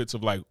just benefits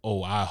of like,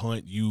 oh, I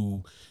hunt,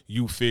 you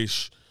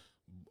fish,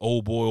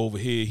 old boy over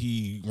here,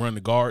 he run the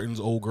gardens,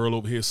 old girl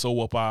over here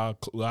sew up our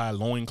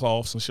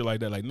loincloths and shit like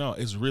that. Like, no,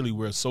 it's really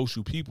we're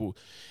social people,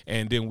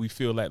 and then we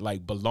feel that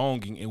like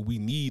belonging, and we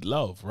need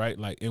love, right?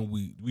 Like, and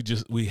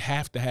we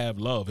have to have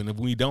love, and if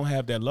we don't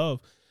have that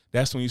love,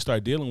 that's when you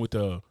start dealing with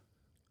those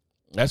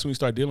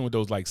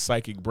like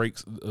psychotic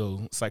breaks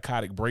and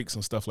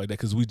stuff like that,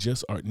 because we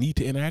just need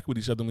to interact with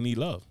each other. We need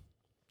love.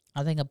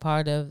 I think a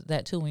part of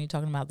that too, when you're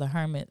talking about the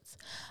hermits,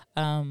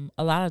 a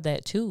lot of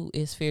that too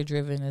is fear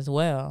driven as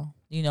well.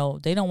 You know,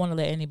 they don't want to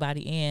let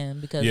anybody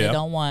in because they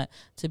don't want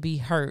to be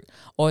hurt,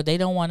 or they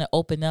don't want to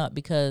open up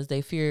because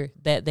they fear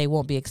that they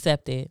won't be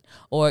accepted,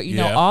 or, you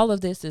know, all of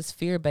this is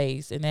fear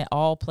based, and that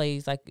all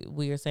plays, like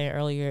we were saying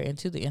earlier,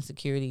 into the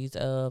insecurities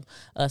of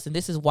us. And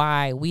this is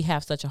why we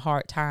have such a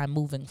hard time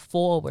moving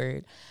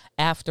forward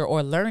after,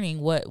 or learning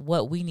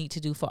what we need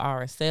to do for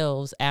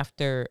ourselves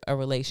after a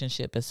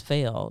relationship has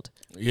failed.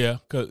 Yeah,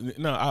 cause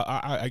no,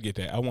 I get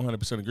that. I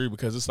 100% agree,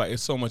 because it's like,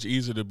 it's so much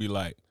easier to be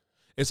like,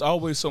 it's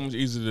always so much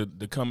easier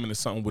to come into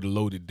something with a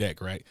loaded deck,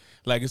 right?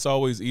 Like, it's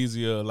always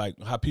easier, like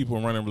how people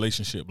run a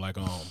relationship. Like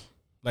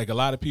a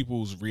lot of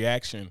people's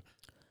reaction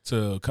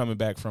to coming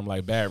back from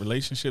like bad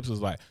relationships is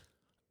like,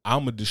 I'm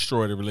gonna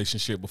destroy the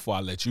relationship before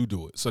I let you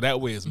do it. So that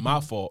way it's my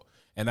fault.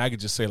 And I could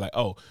just say like,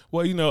 oh,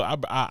 well, you know,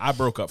 I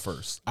broke up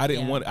first. I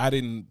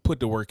didn't put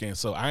the work in.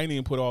 So I ain't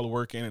even put all the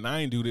work in, and I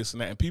ain't do this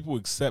and that. And people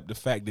accept the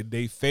fact that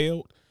they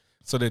failed,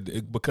 so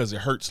that because it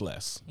hurts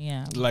less.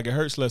 Yeah. Like, it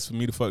hurts less for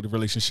me to fuck the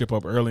relationship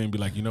up early and be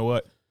like, you know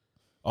what?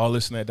 All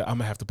this and that, I'm going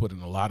to have to put in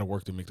a lot of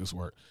work to make this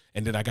work.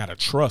 And then I got to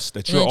trust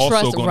that you're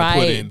also going to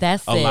put in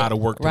a lot of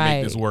work to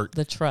make this work.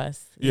 The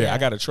trust. Yeah, I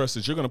got to trust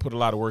that you're going to put a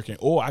lot of work in.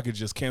 Or I could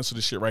just cancel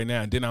this shit right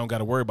now, and then I don't got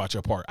to worry about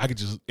your part. I could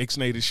just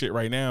ixnay this shit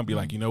right now and be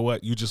like, you know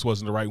what? You just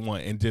wasn't the right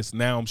one. And just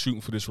now I'm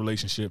shooting for this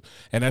relationship.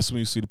 And that's when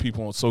you see the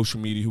people on social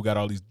media who got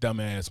all these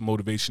dumbass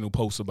motivational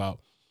posts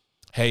about,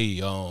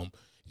 hey,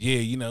 yeah,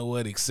 you know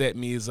what, accept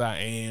me as I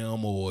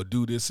am, or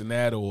do this and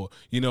that, or,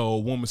 you know, a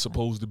woman's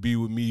supposed to be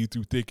with me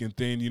through thick and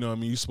thin, you know what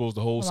I mean? You're supposed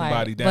to hold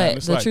somebody down. But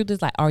it's the truth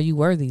is, like, are you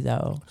worthy,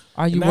 though?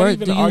 Are you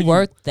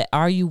worth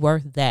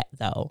that,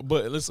 though?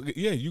 But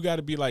you got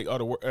to be like,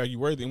 are you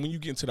worthy? And when you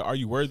get into the are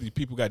you worthy,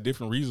 people got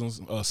different reasons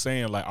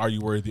saying, like, are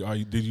you worthy?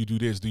 Did you do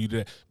this? Do you do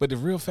that? But the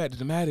real fact of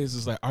the matter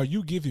is like, are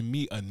you giving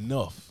me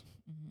enough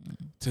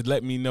to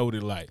let me know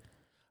that, like,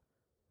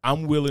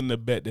 I'm willing to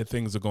bet that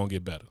things are going to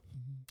get better?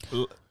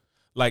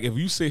 Like, if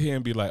you sit here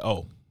and be like,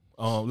 oh,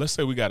 let's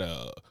say we got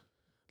a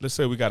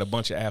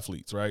bunch of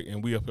athletes, right?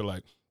 And we up here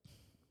like,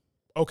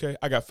 okay,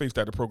 I got faith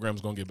that the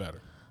program's gonna get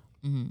better.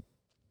 Mm-hmm.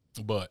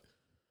 But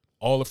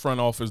all the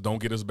front office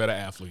don't get us better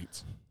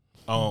athletes.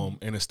 And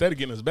instead of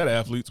getting us better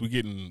athletes, we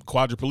getting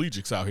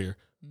quadriplegics out here.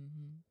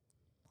 Mm-hmm.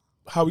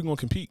 How are we gonna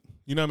compete?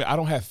 You know what I mean? I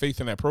don't have faith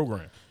in that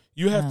program.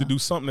 You have to do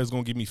something that's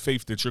gonna give me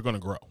faith that you're gonna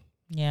grow.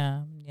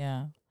 Yeah,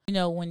 yeah. You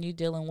know, when you're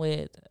dealing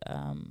with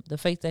the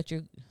faith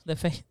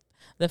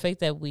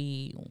that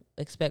we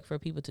expect for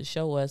people to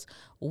show us,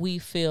 we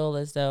feel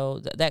as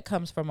though that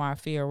comes from our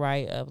fear,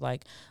 right? Of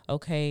like,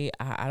 okay,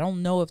 I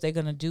don't know if they're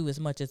going to do as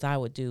much as I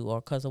would do, or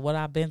because of what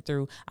I've been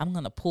through, I'm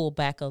going to pull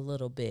back a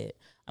little bit.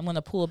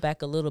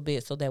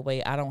 So that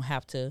way I don't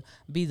have to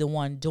be the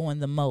one doing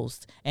the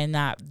most, and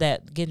not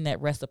that getting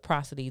that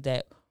reciprocity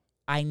that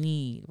I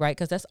need, right?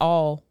 Because that's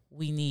all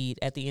we need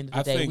at the end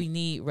of the day. We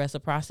need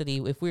reciprocity.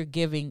 If we're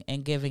giving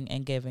and giving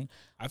and giving,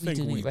 I think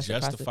we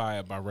justify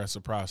it by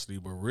reciprocity,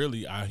 but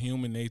really our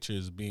human nature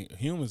is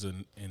humans are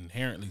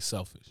inherently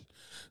selfish.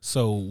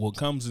 So what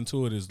comes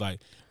into it is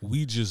like,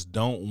 we just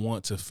don't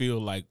want to feel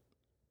like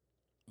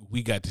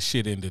we got the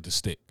shit end of the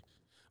stick.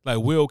 Like,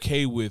 we're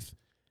okay with,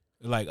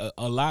 like,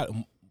 a lot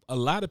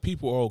of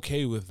people are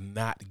okay with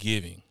not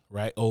giving.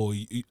 Right. Or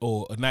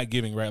not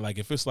giving. Right. Like,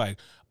 if it's like,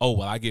 oh,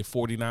 well, I get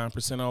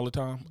 49% all the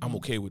time, I'm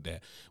okay with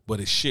that. But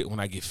it's shit when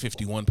I get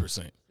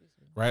 51%.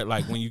 Right.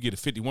 Like, when you get a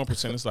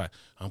 51%, it's like,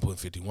 I'm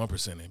putting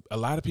 51% in. A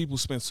lot of people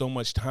spend so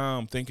much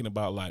time thinking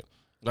about like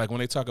when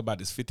they talk about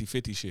this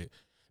 50-50 shit,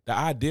 the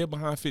idea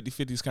behind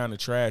 50-50 is kind of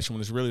trash, when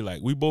it's really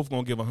like, we both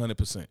going to give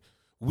 100%.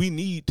 We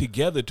need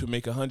together to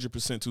make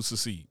 100% to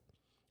succeed.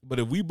 But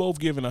if we both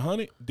giving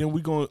 100, then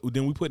we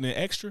putting in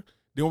extra,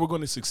 then we're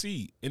going to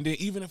succeed. And then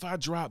even if I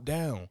drop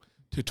down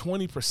to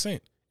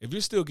 20%, if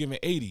you're still giving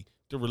 80,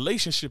 the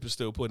relationship is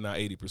still putting out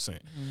 80%. Mm-hmm.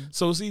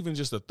 So it's even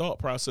just a thought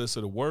process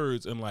of the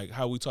words, and like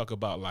how we talk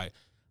about like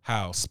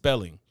how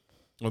spelling,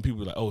 when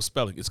people are like, oh,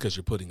 spelling, it's because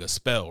you're putting a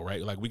spell,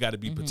 right? Like, we got to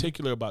be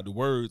particular about the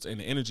words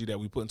and the energy that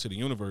we put into the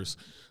universe.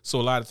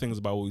 So a lot of things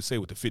about what we say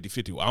with the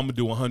 50-50, well, I'm going to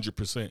do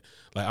 100%.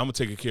 Like, I'm going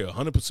to take care of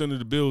 100% of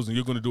the bills, and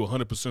you're going to do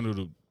 100% of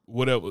the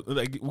whatever.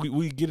 Like,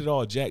 we get it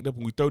all jacked up,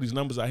 and we throw these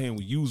numbers out here, and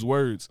we use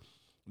words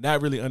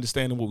not really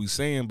understanding what we're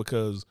saying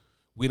because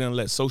we done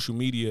let social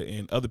media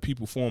and other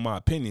people form our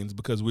opinions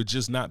because we're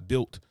just not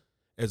built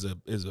as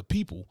a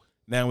people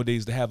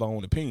nowadays to have our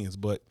own opinions.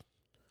 But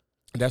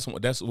that's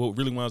what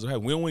really winds up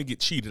happening. We don't want to get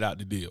cheated out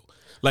the deal.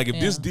 Like if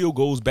this deal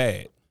goes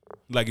bad,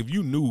 like if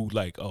you knew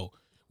like, oh,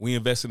 we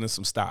invested in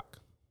some stock,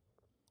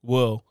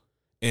 well,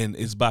 and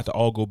it's about to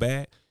all go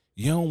bad,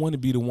 you don't want to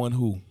be the one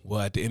who,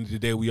 well, at the end of the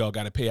day, we all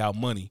got to pay out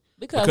money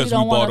because we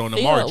bought on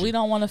the margin. We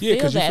don't want to feel that.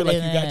 Yeah, because you feel like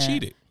you got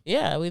cheated.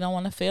 Yeah, we don't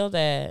want to feel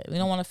that. We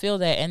don't want to feel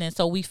that. And then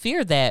so we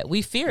fear that.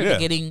 We fear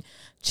getting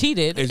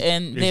cheated.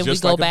 And then we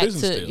go back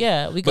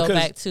to, we go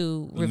back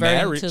to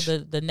reverting to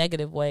the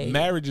negative way.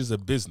 Marriage is a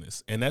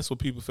business. And that's what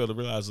people fail to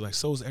realize. Like,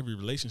 so is every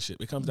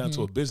relationship. It comes down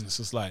to a business.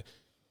 It's like,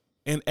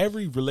 in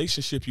every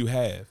relationship you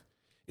have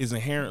is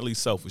inherently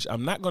selfish.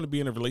 I'm not going to be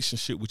in a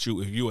relationship with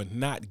you if you are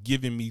not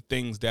giving me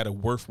things that are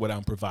worth what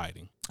I'm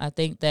providing. I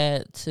think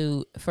that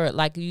for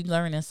like you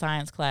learn in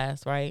science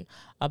class, right,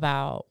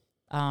 about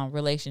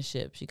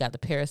relationships. You got the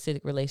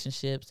parasitic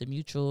relationships, the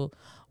mutual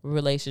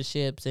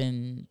relationships,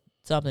 and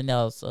something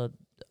else,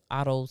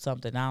 auto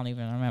something. I don't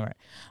even remember.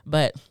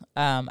 But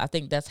I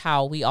think that's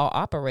how we all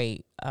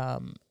operate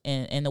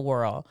in the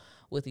world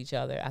with each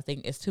other. I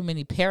think it's too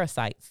many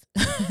parasites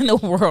in the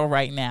world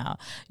right now.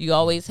 You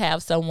always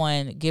have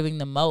someone giving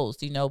the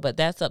most, but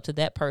that's up to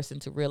that person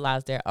to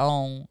realize their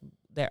own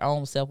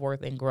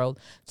self-worth and growth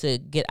to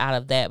get out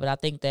of that. But I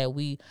think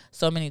that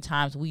so many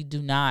times we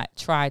do not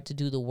try to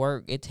do the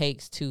work it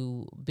takes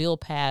to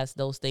build past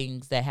those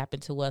things that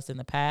happened to us in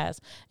the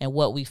past and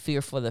what we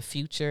fear for the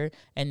future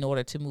in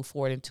order to move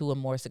forward into a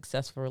more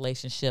successful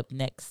relationship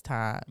next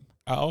time.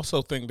 I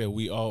also think that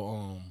we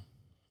all,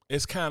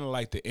 it's kind of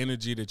like the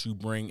energy that you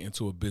bring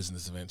into a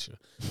business venture.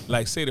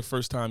 Like say the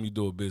first time you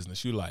do a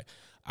business, you like,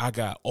 I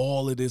got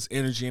all of this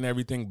energy and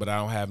everything, but I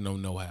don't have no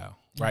know-how.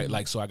 Right.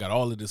 Like, so I got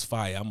all of this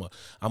fire. I'm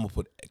going to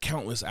put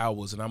countless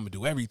hours and I'm going to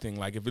do everything.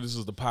 Like if this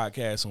is the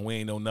podcast and we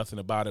ain't know nothing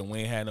about it and we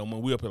ain't had no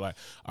money, we up here like,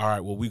 all right,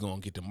 well, we going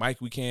to get the mic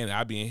we can.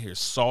 I be in here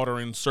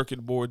soldering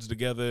circuit boards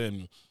together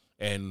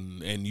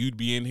and you'd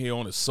be in here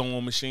on a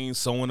sewing machine,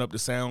 sewing up the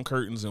sound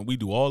curtains. And we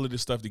do all of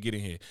this stuff to get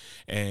in here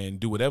and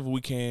do whatever we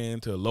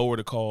can to lower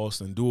the cost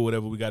and do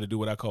whatever we got to do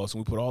with our costs.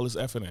 And we put all this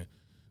effort in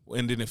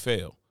and then it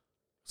failed.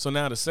 So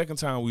now the second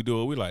time we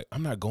do it, we're like,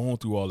 I'm not going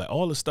through all that.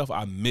 All the stuff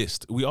I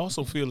missed. We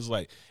also feel it's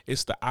like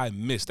it's the I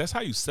missed. That's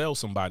how you sell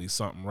somebody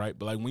something, right?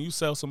 But like when you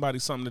sell somebody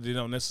something that they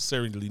don't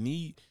necessarily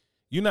need,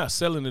 you're not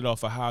selling it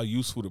off of how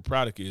useful the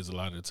product is a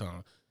lot of the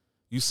time.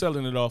 You're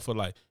selling it off of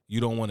like, you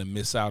don't want to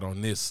miss out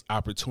on this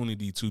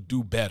opportunity to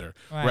do better,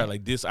 right?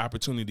 Like this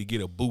opportunity to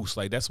get a boost.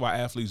 Like that's why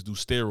athletes do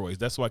steroids.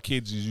 That's why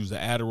kids use the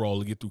Adderall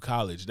to get through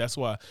college. That's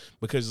why,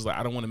 because it's like,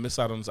 I don't want to miss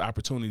out on this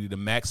opportunity to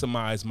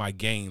maximize my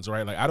gains,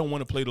 right? Like I don't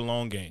want to play the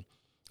long game.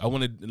 I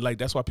want to, like,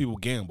 that's why people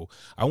gamble.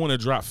 I want to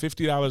drop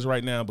 $50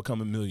 right now and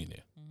become a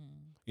millionaire.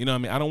 You know what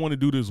I mean? I don't want to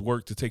do this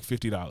work to take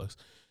 $50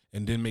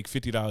 and then make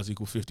 $50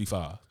 equal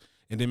 55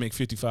 and then make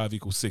 55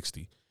 equal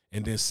 60.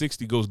 And then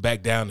 60 goes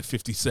back down to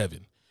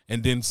 57.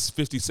 And then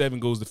 57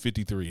 goes to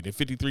 53. And then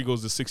 53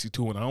 goes to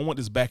 62. And I don't want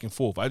this back and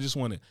forth. I just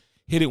want to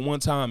hit it one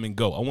time and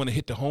go. I want to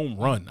hit the home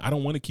run. I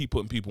don't want to keep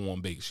putting people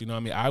on base. You know what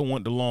I mean? I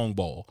want the long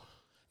ball.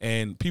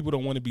 And people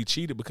don't want to be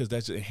cheated because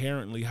that's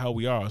inherently how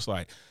we are. It's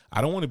like,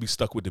 I don't want to be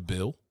stuck with the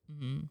bill.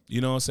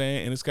 You know what I'm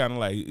saying? And it's kind of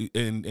like,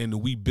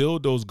 and we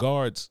build those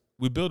guards.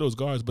 But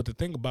the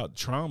thing about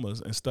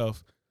traumas and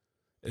stuff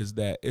is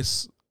that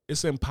it's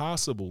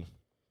impossible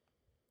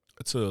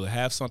to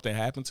have something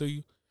happen to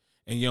you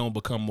and you don't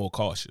become more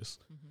cautious.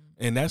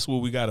 And that's where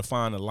we got to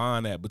find a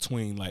line at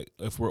between, like,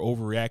 if we're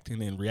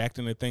overreacting and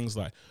reacting to things,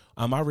 like,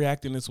 am I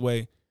reacting this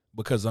way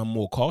because I'm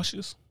more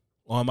cautious,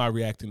 or am I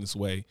reacting this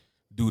way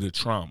due to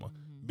trauma?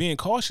 Being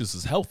cautious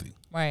is healthy.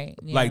 Right.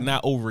 Yeah. Like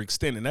not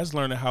overextending. That's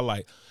learning how,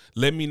 like,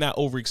 let me not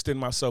overextend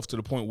myself to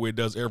the point where it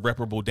does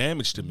irreparable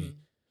damage to me.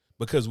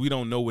 Because we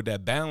don't know what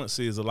that balance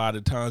is a lot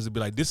of times. To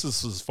be like, this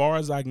is as far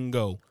as I can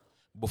go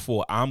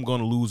before I'm going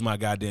to lose my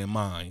goddamn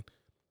mind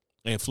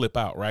and flip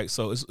out, right?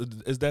 So is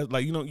that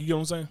like, you know what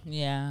I'm saying?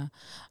 Yeah.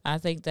 I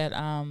think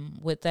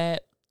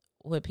that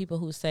with people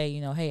who say,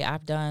 hey,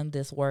 I've done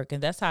this work,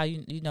 and that's how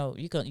you'll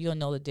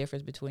know the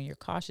difference between your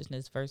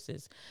cautiousness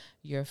versus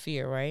your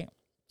fear, right?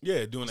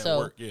 Yeah, doing that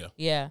work, yeah.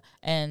 Yeah.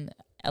 And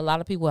a lot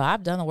of people,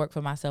 I've done the work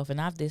for myself and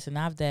I've this and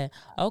I've that.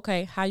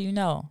 Okay, how you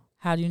know?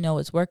 How do you know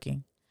it's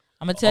working?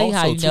 I'm gonna tell you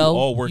how you know.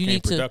 All work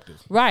ain't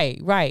productive.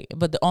 Right.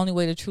 But the only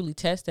way to truly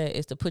test that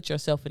is to put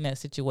yourself in that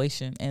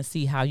situation and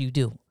see how you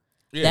do.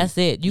 Yeah, that's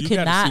it. You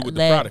cannot see what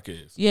the product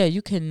is. Yeah,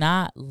 you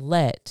cannot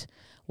let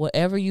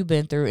whatever you've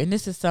been through, and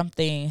this is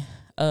something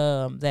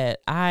that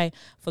I,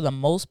 for the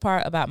most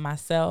part about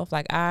myself,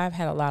 like I've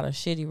had a lot of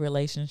shitty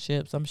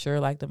relationships, I'm sure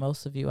like the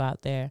most of you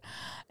out there.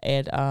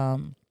 And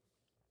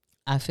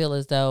I feel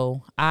as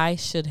though I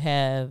should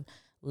have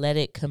let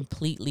it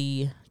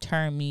completely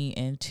turn me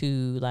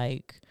into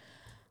like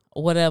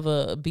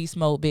whatever beast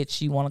mode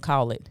bitch you want to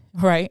call it,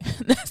 right?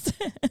 That's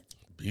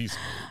beast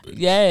mode bitch.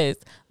 Yes.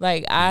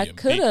 Like I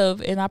could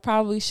have and I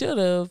probably should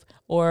have,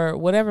 or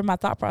whatever my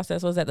thought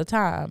process was at the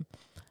time.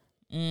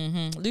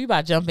 Mm-hmm. You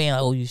about to jump in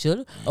like, oh, you should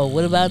have. Oh,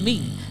 what about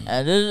me?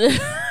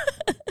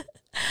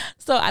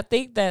 So I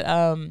think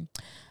that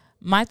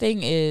my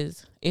thing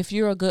is, if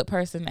you're a good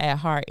person at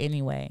heart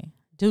anyway,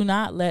 do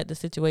not let the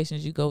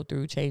situations you go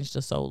through change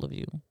the soul of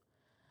you.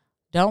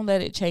 Don't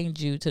let it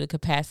change you to the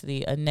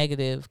capacity, a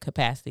negative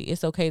capacity.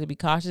 It's okay to be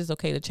cautious. It's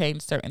okay to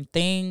change certain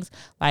things,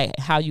 like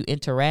how you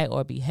interact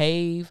or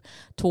behave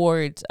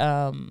towards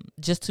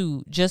just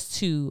to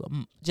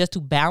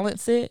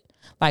balance it.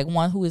 Like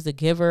one who is a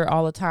giver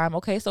all the time.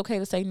 Okay, it's okay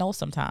to say no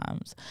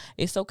sometimes.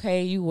 It's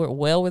okay, you were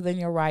well within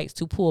your rights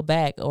to pull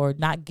back or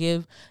not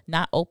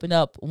open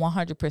up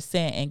 100%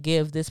 and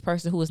give this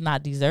person who is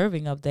not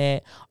deserving of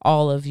that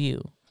all of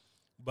you.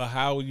 But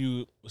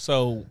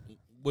so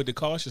what the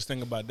cautious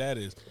thing about that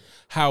is,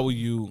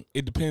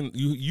 it depends.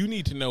 You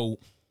need to know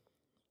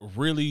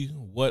really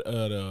what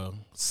are the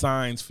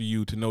signs for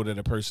you to know that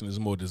a person is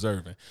more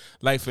deserving.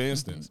 Like, for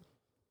instance,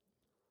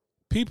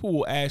 people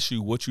will ask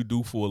you what you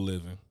do for a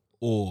living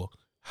or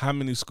how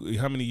many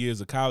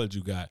years of college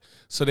you got,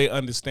 so they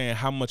understand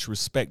how much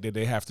respect that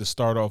they have to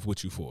start off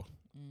with you for.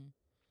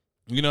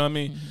 You know what I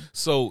mean? Mm-hmm.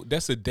 So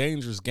that's a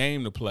dangerous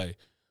game to play,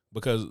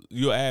 because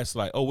you'll ask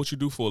like, oh, what you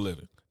do for a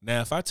living?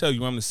 Now, if I tell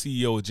you I'm the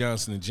CEO of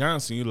Johnson &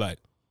 Johnson, you're like,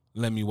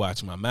 let me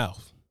watch my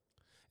mouth.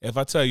 If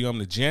I tell you I'm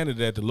the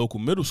janitor at the local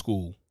middle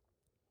school,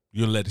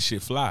 you'll let the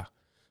shit fly.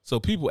 So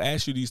people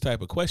ask you these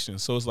type of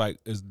questions. So it's like,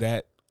 is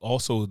that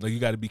also, like, you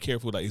got to be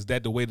careful. Like, is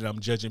that the way that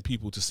I'm judging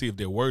people to see if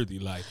they're worthy?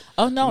 Like,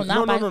 oh, no,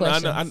 not by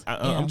questions.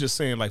 I'm just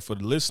saying, like, for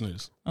the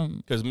listeners,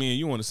 because me and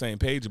you on the same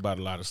page about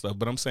a lot of stuff,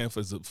 but I'm saying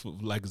for as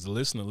a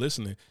listener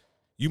listening,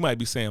 you might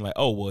be saying like,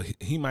 oh, well,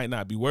 he might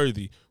not be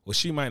worthy, or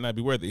she might not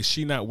be worthy. Is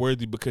she not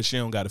worthy because she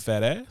don't got a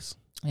fat ass?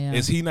 Yeah.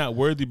 Is he not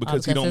worthy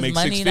because he don't make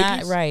 6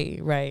 figures?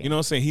 Right. You know what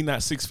I'm saying? He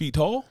not 6 feet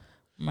tall?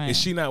 Right. Is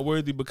she not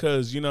worthy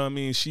because, you know what I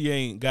mean, she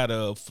ain't got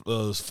a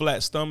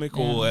flat stomach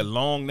or a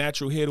long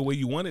natural hair the way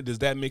you want it? Does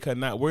that make her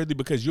not worthy?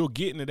 Because you're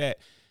getting to that,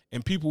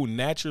 and people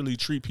naturally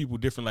treat people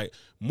different. Like,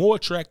 more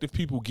attractive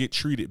people get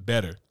treated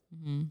better,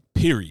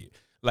 period.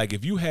 Like,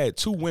 if you had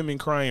 2 women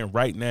crying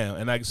right now,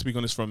 and I can speak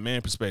on this from a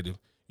man perspective,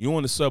 you're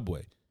on the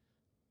subway,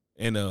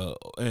 and a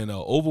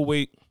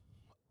overweight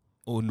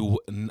or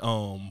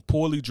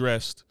poorly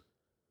dressed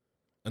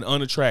and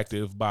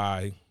unattractive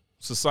by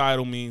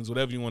societal means,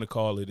 whatever you want to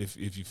call it.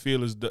 If you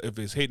feel if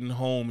it's hitting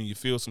home and you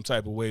feel some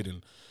type of way,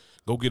 then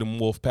go get a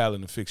Morph palette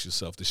and fix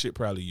yourself. The shit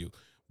probably you.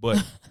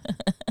 But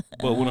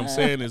what I'm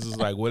saying is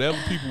like, whatever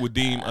people would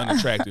deem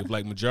unattractive,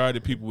 like majority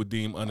of people would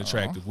deem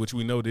unattractive, which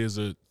we know there's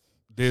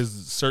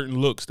certain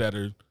looks that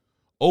are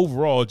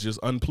overall just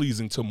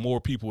unpleasing to more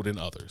people than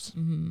others.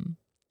 Mm-hmm.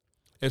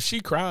 If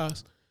she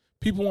cries,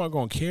 people aren't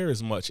gonna care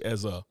as much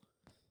as a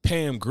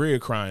Pam Grier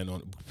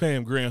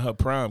in her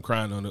prime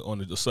crying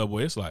on the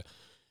subway. It's like,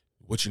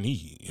 what you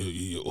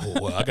need?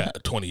 Well, I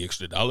got $20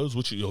 extra.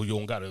 What you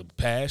don't got a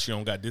pass? You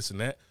don't got this and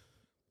that.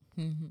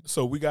 Mm-hmm.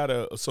 So we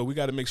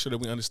gotta make sure that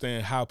we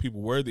understand how people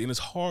worthy, and it's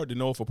hard to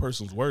know if a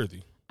person's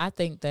worthy. I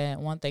think that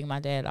one thing my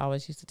dad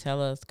always used to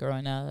tell us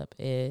growing up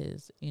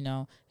is, you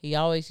know, he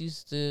always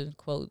used to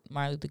quote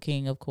Martin Luther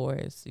King, of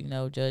course, you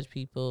know, judge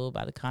people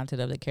by the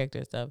content of their character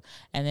and stuff.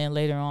 And then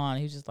later on,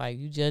 he was just like,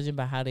 you judge them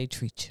by how they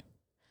treat you.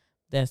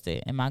 That's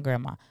it. And my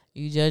grandma,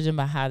 you judge them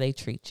by how they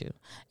treat you.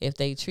 If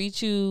they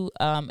treat you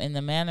in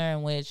the manner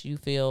in which you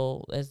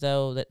feel as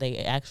though that they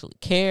actually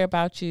care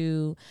about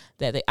you,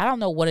 I don't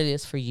know what it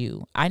is for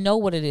you. I know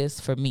what it is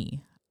for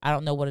me. I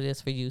don't know what it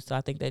is for you. So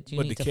I think that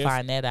you need to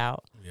find that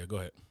out. Yeah, go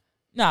ahead.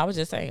 No, I was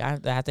just saying,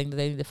 I think that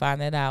they need to find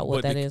that out,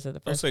 what that is at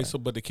the first place.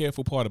 But the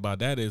careful part about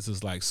that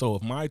is like, so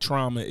if my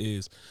trauma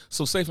is,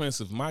 so say for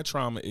instance, my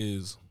trauma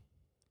is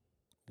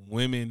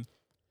women,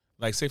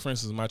 like say for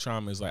instance, my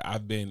trauma is like,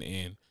 I've been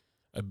in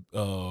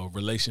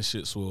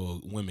relationships where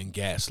women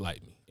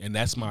gaslight me. And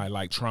that's my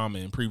like trauma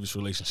in previous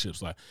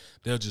relationships. Like,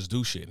 they'll just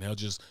do shit and they'll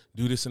just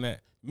do this and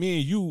that. Me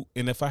and you,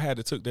 and if I had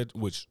to took that,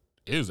 which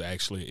is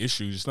actually an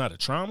issue, it's not a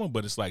trauma,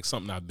 but it's like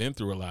something I've been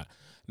through a lot.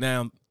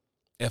 Now,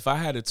 if I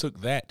had to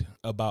took that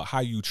about how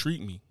you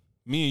treat me,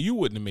 me and you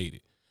wouldn't have made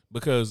it.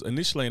 Because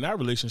initially in our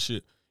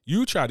relationship,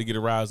 you tried to get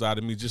a rise out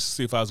of me just to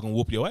see if I was going to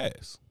whoop your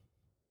ass.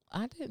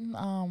 I didn't,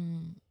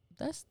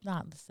 that's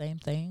not the same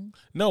thing.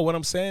 No, what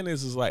I'm saying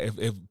is like,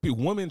 if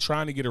women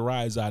trying to get a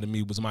rise out of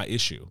me was my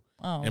issue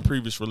in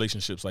previous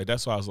relationships, like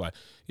that's why I was like,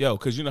 yo,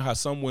 because you know how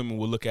some women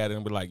will look at it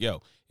and be like,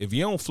 yo, if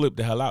you don't flip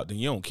the hell out, then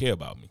you don't care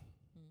about me.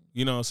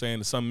 You know what I'm saying?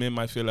 And some men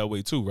might feel that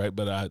way too, right?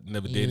 But I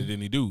never dated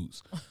any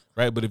dudes,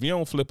 right? But if you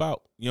don't flip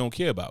out, you don't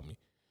care about me.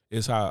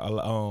 It's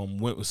how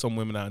some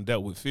women I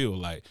dealt with feel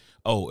like,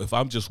 oh, if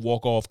I'm just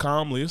walk off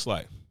calmly, it's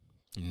like,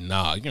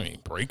 nah, you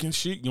ain't breaking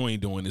shit. You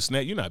ain't doing this and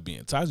that. You're not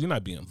being toxic. You're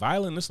not being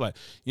violent. It's like,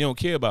 you don't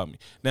care about me.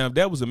 Now, if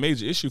that was a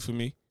major issue for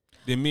me,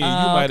 then me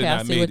and you might have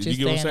not made it. You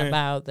get what I'm saying?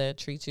 About the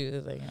treat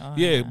you.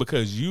 Like,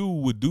 because you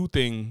would do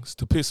things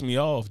to piss me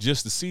off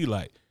just to see,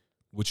 like,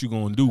 what you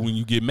gonna do when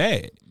you get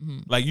mad.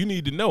 Like, you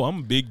need to know I'm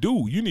a big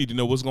dude. You need to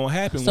know what's gonna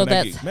happen when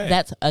I get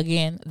mad.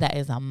 That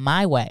is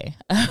my way.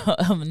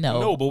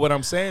 No, but what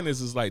I'm saying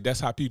is like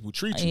that's how people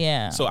treat you.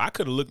 Yeah. So I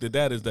could have looked at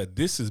that as that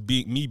this is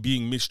me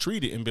being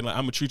mistreated and been like,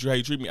 I'm gonna treat you how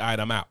you treat me. All right,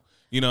 I'm out.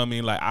 You know what I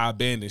mean? Like, I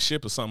abandon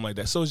ship or something like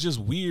that. So it's just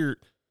weird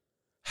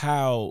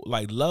how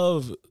like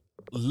love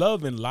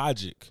and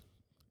logic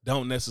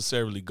don't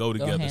necessarily go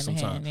together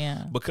sometimes.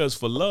 Yeah. Because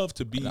for love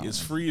to be as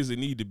free as it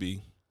need to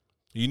be,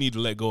 you need to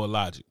let go of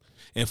logic.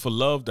 And for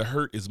love to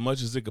hurt as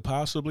much as it could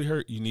possibly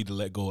hurt, you need to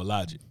let go of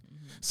logic.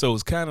 So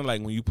it's kind of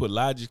like when you put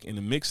logic in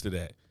the mix to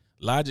that,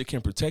 logic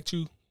can protect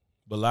you,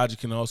 but logic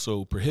can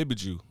also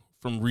prohibit you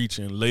from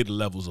reaching later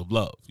levels of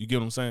love. You get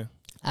what I'm saying?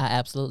 I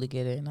absolutely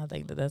get it. And I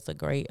think that's a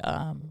great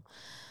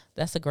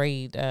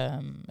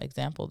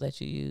example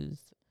that you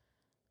used.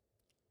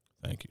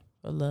 Thank you.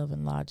 For love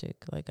and logic.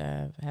 Like,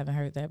 I haven't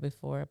heard that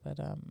before, but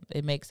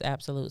it makes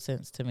absolute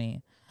sense to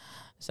me.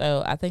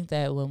 So I think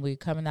that when we're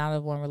coming out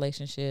of one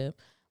relationship,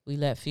 we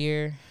let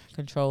fear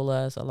control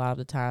us a lot of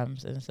the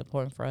times, and it's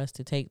important for us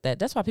to take that.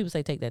 That's why people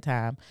say take that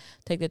time.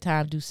 Take that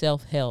time, do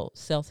self-help,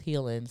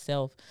 self-healing,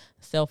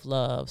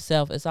 self-love,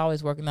 it's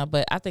always working on.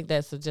 But I think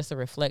that's just a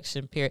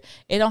reflection period.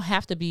 It don't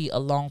have to be a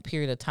long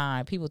period of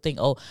time. People think,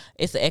 oh,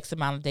 it's the X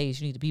amount of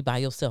days you need to be by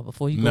yourself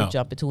before you go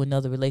jump into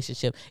another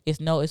relationship. It's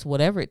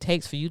whatever it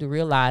takes for you to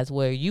realize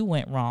where you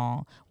went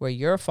wrong, where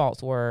your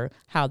faults were,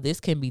 how this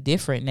can be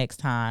different next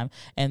time.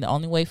 And the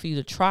only way for you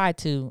to try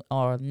to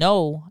or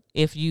know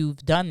if you've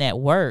done that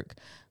work,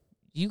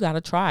 you got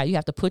to try. You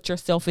have to put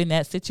yourself in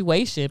that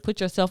situation,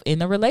 put yourself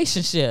in a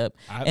relationship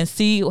and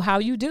see how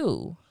you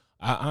do.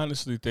 I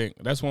honestly think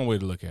that's one way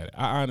to look at it.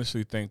 I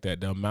honestly think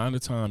that the amount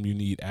of time you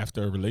need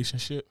after a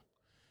relationship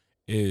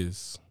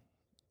is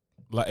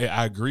like,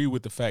 I agree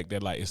with the fact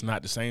that like it's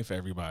not the same for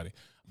everybody,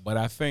 but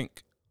I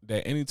think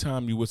that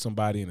anytime you with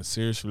somebody in a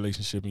serious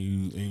relationship and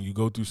you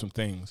go through some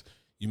things,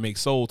 you make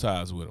soul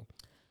ties with them.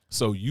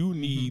 So you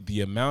need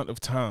the amount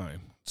of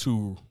time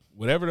to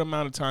whatever the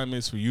amount of time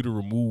is for you to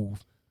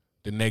remove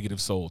the negative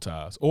soul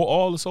ties or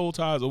all the soul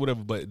ties or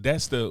whatever. But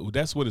that's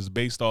what it's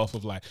based off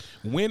of. Like,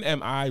 when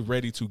am I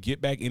ready to get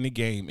back in the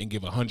game and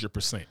give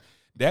 100%?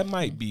 That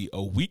might be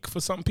a week for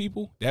some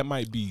people. That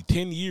might be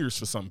 10 years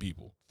for some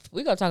people.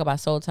 We're going to talk about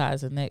soul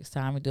ties the next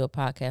time we do a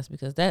podcast,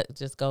 because that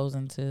just goes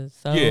into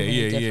so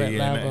many different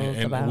levels.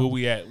 And where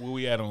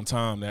we at on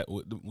time, that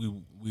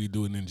we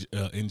do an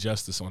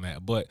injustice on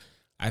that. But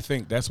I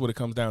think that's what it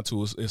comes down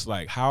to. It's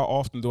like, how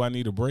often do I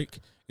need a break?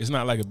 It's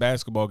not like a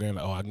basketball game,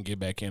 like, oh, I can get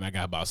back in. I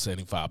got about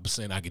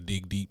 75%. I can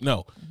dig deep.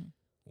 No.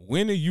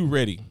 When are you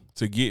ready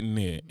to get in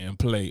there and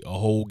play a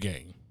whole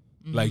game?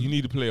 Like, you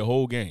need to play a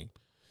whole game.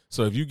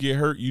 So if you get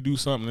hurt, you do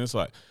something, it's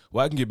like,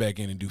 well, I can get back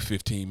in and do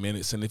 15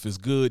 minutes. And if it's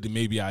good, then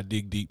maybe I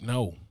dig deep.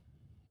 No.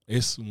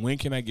 It's when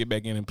can I get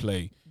back in and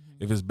play?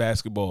 If it's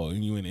basketball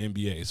and you in the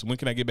NBA, so when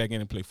can I get back in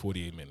and play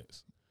 48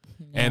 minutes?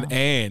 Yeah.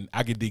 And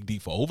I can dig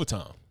deep for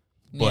overtime.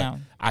 But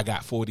I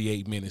got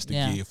 48 minutes to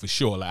give for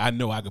sure. Like, I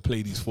know I could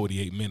play these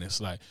 48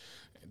 minutes. Like,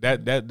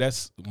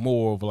 that's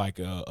more of like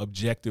a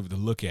objective to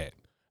look at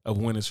of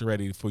when it's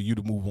ready for you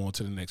to move on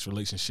to the next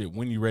relationship.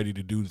 When you're ready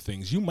to do the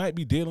things, you might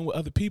be dealing with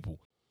other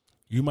people.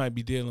 You might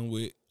be dealing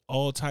with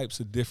all types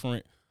of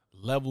different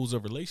levels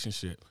of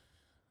relationship.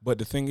 But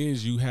the thing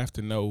is, you have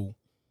to know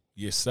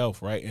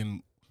yourself, right?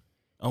 And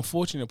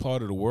unfortunate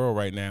part of the world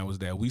right now is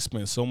that we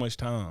spend so much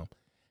time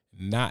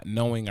not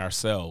knowing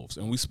ourselves,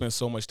 and we spend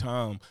so much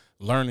time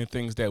learning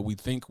things that we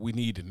think we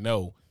need to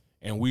know,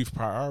 and we've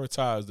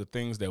prioritized the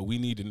things that we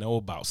need to know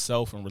about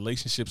self and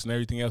relationships and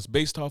everything else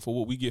based off of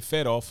what we get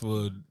fed off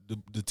of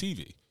the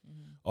TV,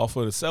 off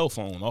of the cell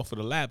phone, off of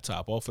the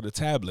laptop, off of the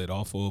tablet,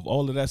 off of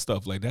all of that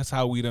stuff. Like, that's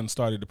how we done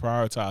started to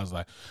prioritize,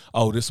 like,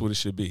 oh, this is what it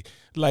should be.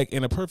 Like,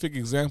 and a perfect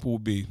example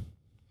would be,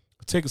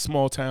 take a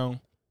small town,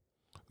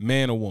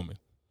 man or woman,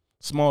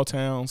 small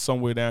town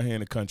somewhere down here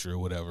in the country or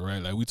whatever,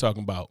 right? Like, we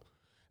talking about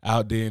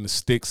out there in the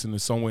sticks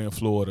and somewhere in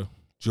Florida,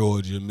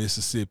 Georgia,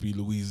 Mississippi,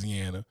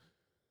 Louisiana.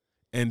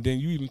 And then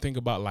you even think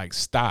about like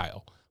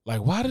style. Like,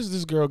 why does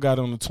this girl got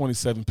on a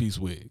 27-piece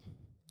wig?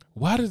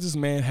 Why does this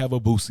man have a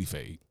Boosie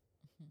fade?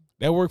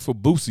 That worked for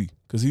Boosie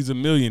because he's a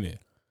millionaire.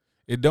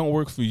 It don't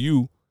work for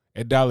you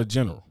at Dollar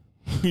General.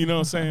 You know what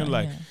I'm saying?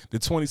 Like, the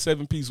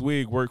 27-piece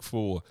wig worked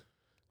for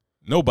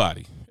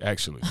nobody,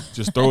 actually.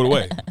 Just throw it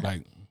away.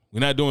 Like, we're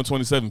not doing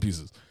 27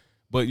 pieces.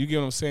 But you get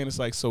what I'm saying? It's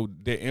like, so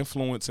their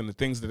influence and the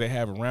things that they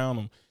have around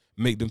them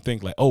make them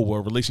think like, oh, well,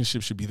 a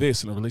relationship should be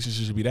this and a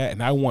relationship should be that.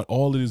 And I want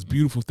all of these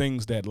beautiful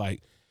things that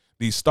like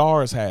these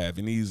stars have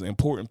and these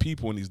important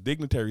people and these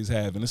dignitaries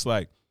have. And it's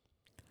like,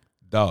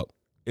 dog,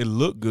 it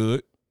look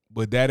good,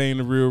 but that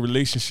ain't a real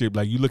relationship.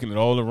 Like, you looking at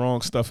all the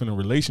wrong stuff in a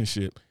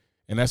relationship,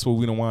 and that's what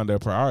we don't wind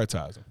up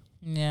prioritizing.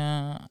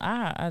 Yeah,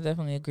 I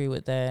definitely agree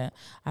with that.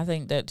 I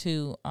think that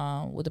too,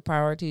 with the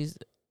priorities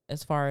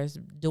as far as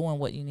doing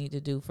what you need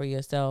to do for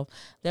yourself,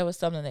 there was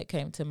something that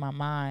came to my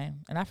mind,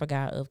 and I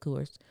forgot, of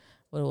course,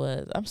 what it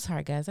was. I'm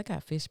sorry, guys. I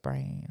got fish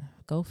brain.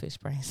 Go fish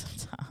brain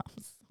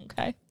sometimes.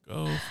 Okay.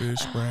 Go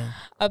fish brain.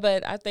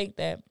 But I think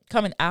that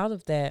coming out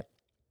of that,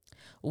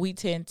 we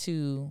tend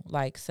to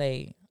like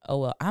say, oh,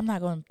 well, I'm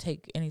not going to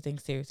take anything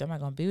serious. I'm not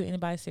going to be with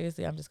anybody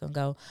seriously. I'm just going to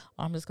go.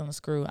 I'm just going to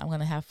screw. I'm going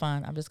to have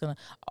fun. I'm just going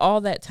to,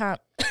 all that time,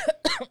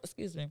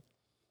 excuse me,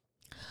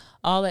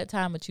 all that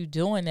time that you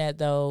doing that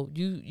though,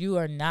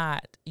 you're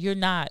not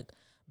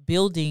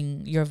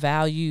building your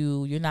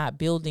value. You're not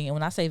building. And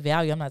when I say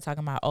value, I'm not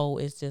talking about, oh,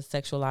 it's just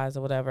sexualized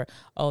or whatever.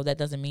 Oh, that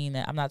doesn't mean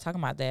that. I'm not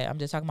talking about that. I'm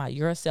just talking about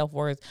your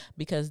self-worth,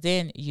 because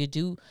then you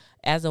do,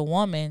 as a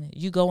woman,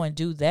 you go and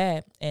do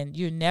that, and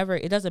you're never,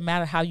 it doesn't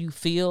matter how you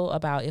feel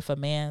about if a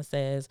man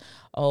says,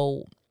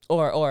 oh,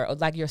 or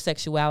like your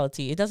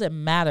sexuality. It doesn't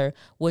matter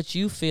what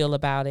you feel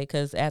about it,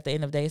 because at the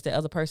end of the day, it's the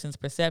other person's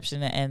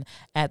perception, and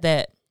at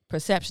that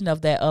perception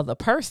of that other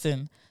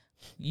person,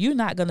 you're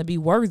not going to be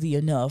worthy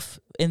enough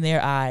in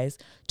their eyes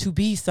to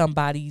be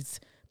somebody's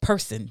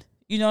person.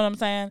 You know what I'm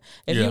saying?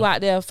 If you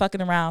out there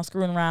fucking around,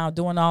 screwing around,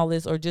 doing all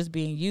this, or just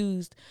being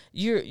used,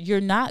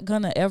 you're not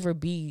going to ever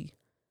be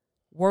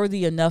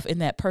worthy enough in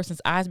that person's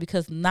eyes,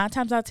 because 9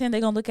 times out of 10,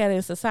 they're going to look at it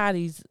in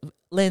society's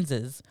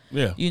lenses.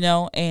 Yeah. You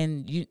know,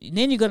 and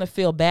then you're going to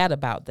feel bad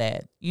about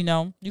that. You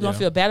know, you're going to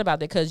feel bad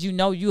about that, because you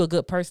know you're a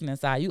good person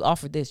inside. You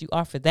offer this, you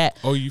offer that.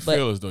 Or you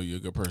feel as though you're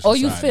a good person or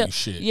inside. You feel,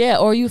 shit. yeah,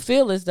 or you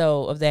feel as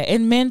though of that.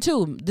 And men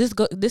too. This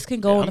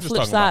can go on the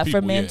flip side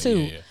for men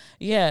too.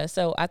 Yeah,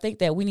 so I think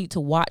that we need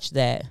to watch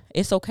that.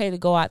 It's okay to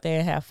go out there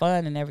and have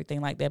fun and everything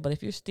like that, but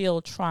if you're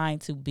still trying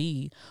to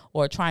be,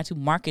 or trying to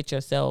market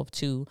yourself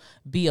to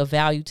be of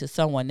value to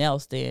someone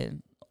else,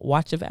 then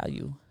watch your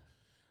value.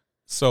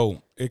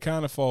 So it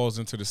kind of falls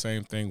into the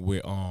same thing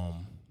with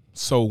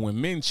so when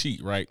men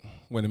cheat, right?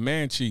 When a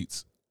man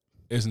cheats,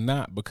 it's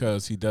not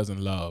because he doesn't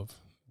love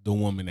the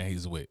woman that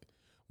he's with.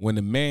 When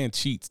a man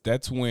cheats,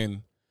 that's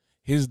when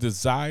his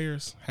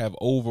desires have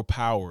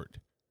overpowered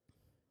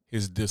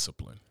his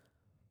discipline.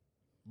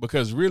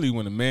 Because really,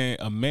 when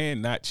a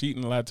man not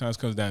cheating, a lot of times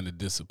comes down to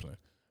discipline,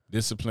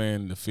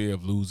 the fear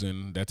of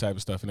losing, that type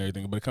of stuff and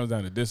everything. But it comes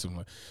down to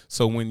discipline.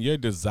 So when your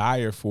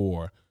desire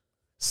for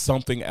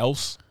something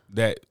else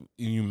that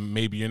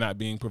maybe you're not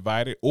being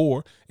provided,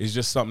 or it's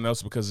just something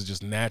else because it's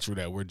just natural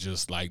that we're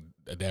just like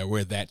that,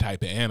 we're that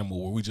type of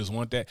animal where we just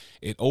want that,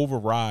 it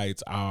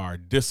overrides our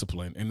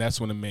discipline, and that's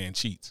when a man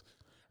cheats,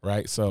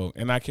 right? So,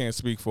 and I can't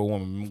speak for a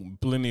woman.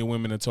 Plenty of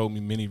women have told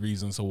me many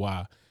reasons of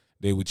why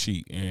they would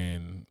cheat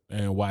and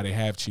why they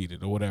have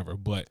cheated or whatever.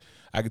 But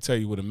I can tell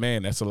you with a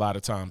man, that's a lot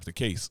of times the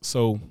case.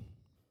 So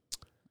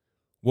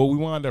what we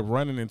wind up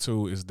running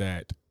into is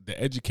that the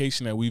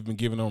education that we've been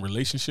given on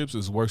relationships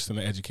is worse than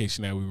the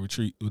education that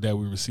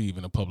we receive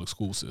in the public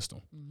school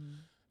system. Mm-hmm.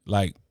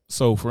 Like,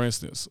 so for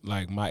instance,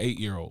 like my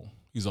 8-year-old,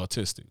 he's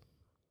autistic.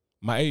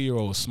 My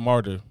 8-year-old is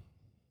smarter.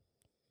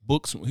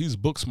 He's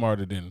book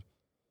smarter than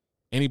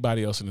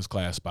anybody else in his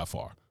class by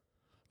far.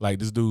 Like,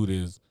 this dude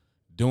is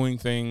doing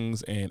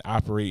things and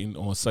operating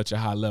on such a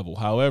high level.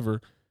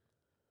 However,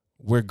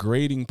 we're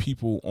grading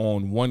people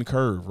on one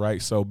curve,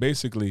 right? So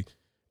basically,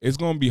 it's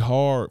going to be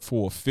hard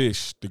for a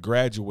fish to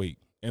graduate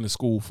in a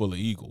school full of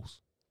eagles.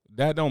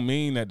 That don't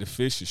mean that the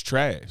fish is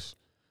trash.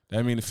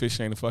 That mean the fish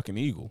ain't a fucking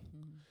eagle.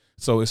 Mm-hmm.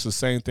 So it's the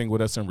same thing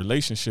with us in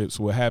relationships.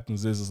 What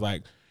happens is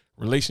like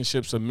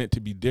relationships are meant to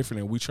be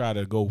different, and we try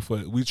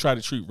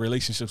to treat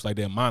relationships like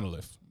they're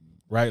monolith,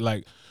 right?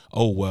 Like,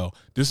 oh, well,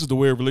 this is the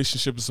way a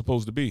relationship is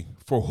supposed to be.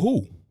 For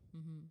who?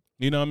 Mm-hmm.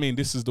 You know what I mean?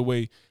 This is the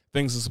way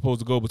things are supposed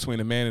to go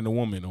between a man and a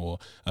woman, or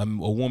a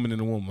woman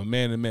and a woman, a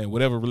man and a man,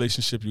 whatever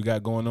relationship you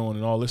got going on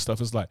and all this stuff.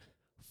 It's like,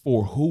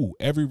 for who?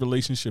 Every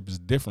relationship is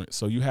different.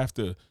 So you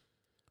could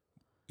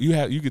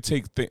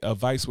take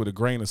advice with a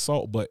grain of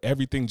salt, but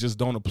everything just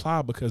don't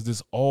apply because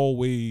there's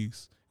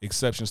always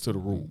exceptions to the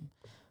rule.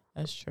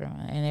 That's true.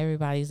 And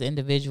everybody's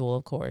individual,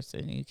 of course,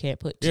 and you can't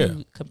put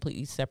two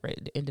completely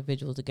separate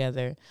individuals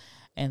together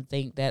and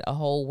think that a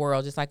whole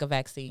world, just like a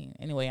vaccine.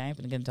 Anyway, I ain't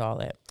gonna get into all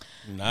that.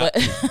 Not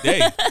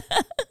today.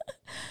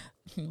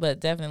 But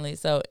definitely.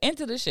 So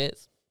into the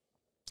shits,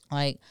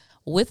 like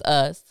with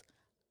us,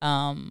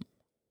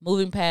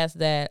 moving past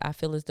that, I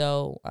feel as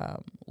though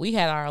we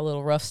had our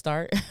little rough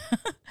start.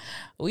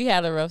 We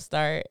had a rough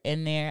start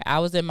in there. I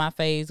was in my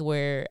phase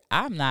where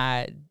I'm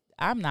not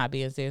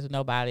being serious with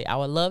nobody. I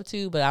would love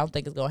to, but I don't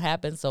think it's going to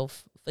happen, so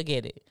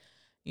forget it,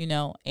 you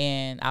know.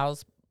 And I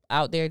was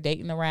out there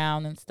dating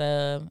around and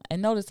stuff.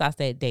 And notice I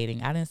said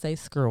dating. I didn't say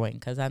screwing,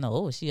 because I know,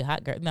 oh, she a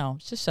hot girl. No,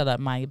 just shut up,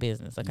 mind your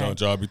business, okay? Don't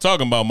y'all be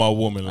talking about my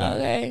woman. Like.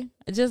 Okay,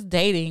 just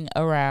dating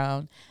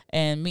around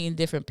and meeting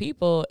different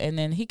people, and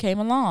then he came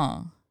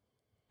along.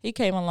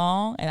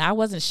 And I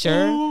wasn't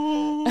sure.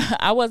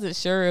 I wasn't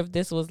sure if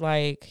this was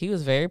like, he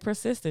was very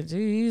persistent.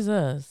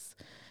 Jesus.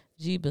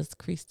 Jeebus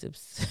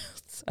Christus.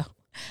 So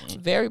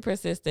very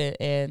persistent.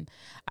 And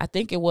I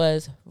think it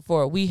was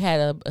we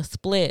had a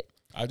split.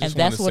 I just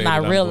and that's when I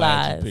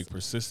realized you pick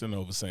persistent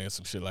over saying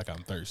some shit like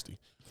I'm thirsty.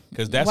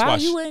 Because that's why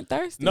you ain't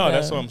thirsty. No, though.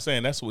 That's what I'm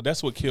saying. That's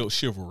what killed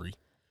chivalry.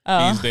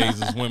 These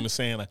days is women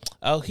saying like,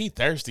 "Oh, he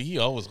thirsty. He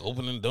always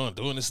opening the door and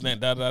doing this and that."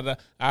 Da da da. All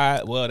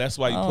right, well, that's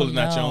why you're pulling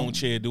out your own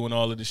chair, doing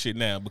all of this shit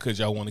now because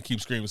y'all want to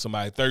keep screaming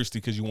somebody thirsty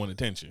because you want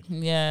attention.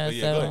 Yeah,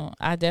 so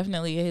I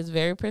definitely is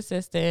very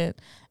persistent,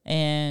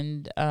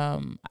 and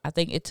I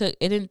think it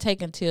didn't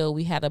take until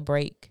we had a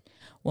break.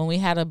 When we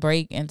had a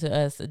break into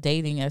us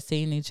dating or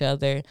seeing each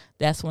other,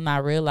 that's when I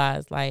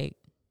realized like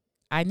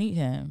I need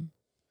him.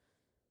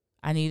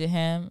 I needed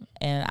him,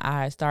 and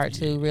I started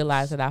to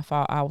realize that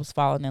I was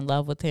falling in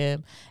love with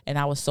him, and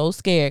I was so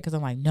scared because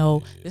I'm like,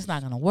 no, this is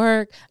not gonna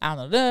work. I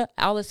don't know.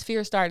 All this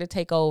fear started to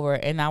take over,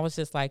 and I was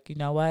just like, you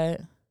know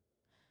what?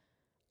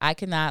 I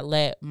cannot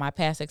let my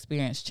past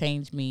experience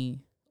change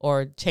me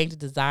or change the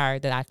desire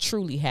that I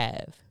truly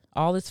have.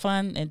 All this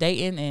fun and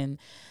dating and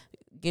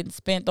getting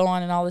spent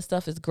on and all this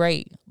stuff is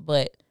great,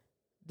 but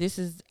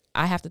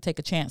I have to take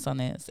a chance on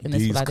this. And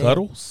these this is what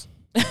cuddles,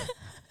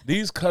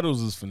 these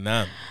cuddles is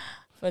phenomenal.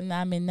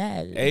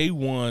 Phenomenal.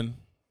 A1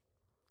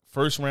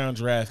 first round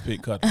draft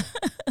pick cuddle.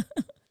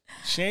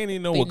 She ain't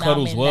even know what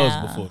cuddles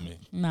was before me.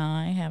 No,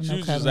 I ain't have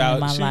no cuddles in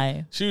my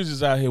life. She was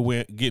just out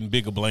here getting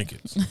bigger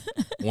blankets,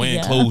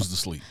 wearing clothes to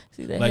sleep.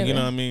 Like, you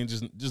know what I mean?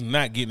 Just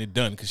not getting it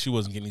done because she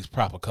wasn't getting these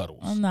proper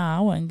cuddles. Oh, no, I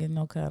wasn't getting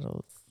no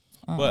cuddles.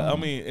 But, I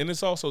mean, and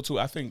it's also, too,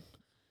 I think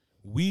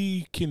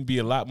we can be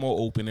a lot more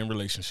open in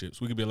relationships.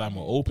 We can be a lot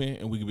more open,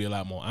 and we can be a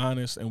lot more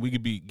honest, and we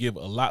can give a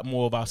lot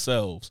more of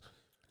ourselves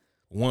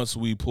once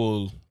we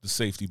pull the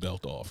safety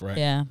belt off, right?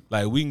 Yeah.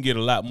 Like, we can get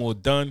a lot more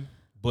done,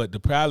 but the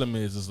problem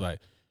is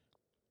like,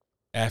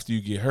 after you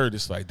get hurt,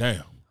 it's like,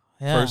 damn.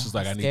 Yeah, first, it's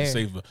like, I need to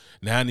save her.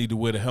 Now I need to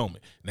wear the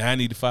helmet. Now I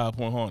need the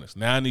 5-point harness.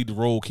 Now I need the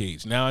roll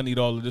cage. Now I need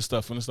all of this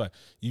stuff. And it's like,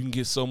 you can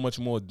get so much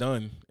more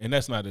done. And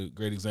that's not a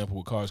great example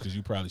with cars because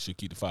you probably should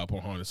keep the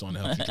 5-point harness on to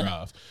help you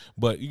drive.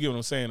 But you get what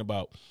I'm saying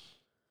about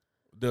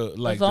the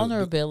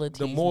vulnerability.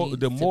 The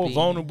more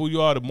vulnerable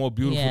you are, the more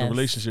beautiful the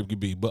relationship can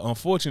be. But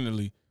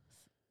unfortunately,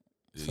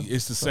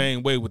 it's the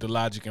same way with the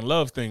logic and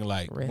love thing.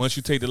 Like, once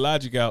you take the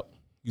logic out,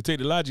 you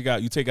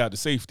take out the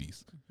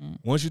safeties. Mm-hmm.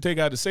 Once you take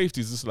out the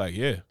safeties, it's like,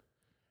 yeah,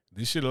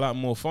 this shit a lot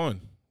more fun.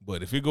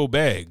 But if it go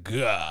bad,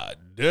 god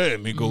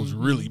damn, it goes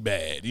really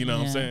bad. You know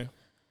what I'm saying?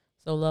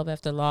 So love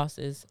after loss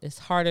is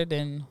harder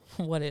than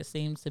what it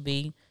seems to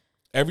be.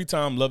 Every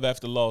time love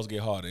after loss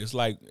get harder. It's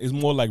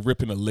more like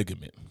ripping a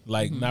ligament.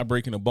 Like not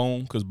breaking a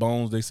bone, because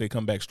bones, they say,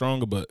 come back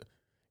stronger, but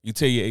you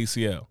tear your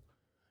ACL.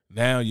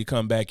 Now you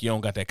come back, you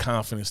don't got that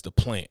confidence to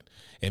plant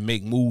and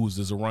make moves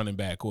as a running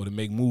back or to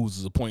make moves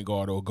as a point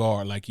guard or a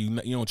guard. Like you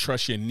don't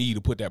trust your knee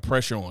to put that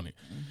pressure on it.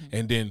 Mm-hmm.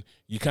 And then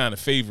you kind of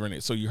favoring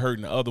it. So you're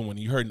hurting the other one.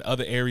 You're hurting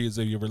other areas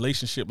of your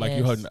relationship, like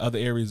you're hurting other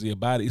areas of your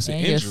body. It's an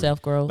injury.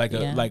 Self-growth. Like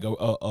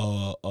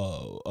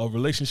a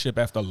relationship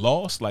after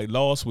loss, like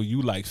loss where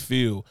you like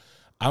feel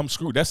I'm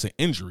screwed. That's an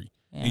injury.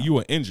 Yeah. And you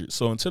are injured.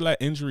 So until that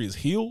injury is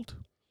healed,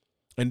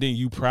 and then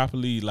you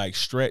properly like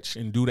stretch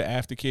and do the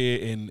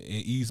aftercare and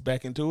ease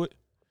back into it,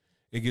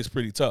 it gets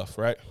pretty tough,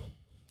 right?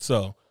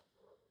 So,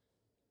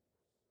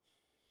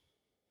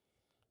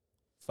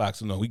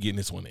 Fox, no, we getting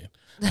this one in.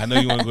 I know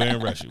you want to go ahead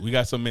and rush it. We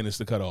got some minutes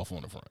to cut off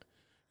on the front.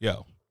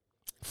 Yo,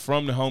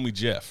 from the homie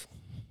Jeff,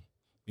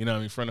 you know what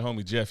I mean? From the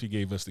homie Jeff, he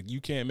gave us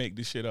you can't make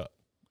this shit up.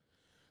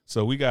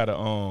 So we got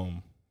a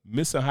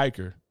missing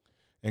hiker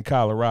in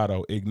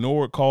Colorado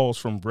ignored calls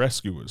from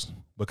rescuers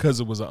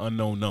because it was an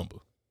unknown number.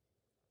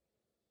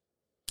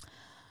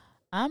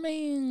 I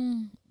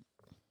mean,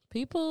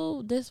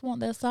 people just want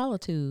that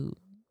solitude.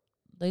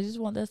 They just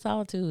want that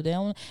solitude. They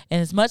don't,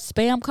 and as much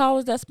spam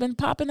callers that's been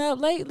popping up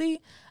lately,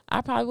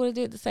 I probably would have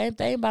did the same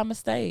thing by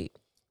mistake.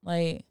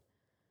 Like,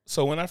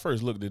 so when I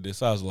first looked at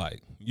this, I was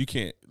like, you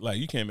can't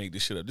make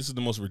this shit up. This is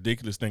the most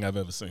ridiculous thing I've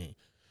ever seen.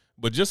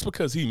 But just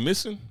because he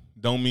missing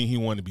don't mean he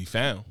want to be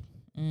found.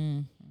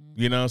 Mm-hmm.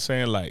 You know what I'm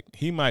saying? Like,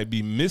 he might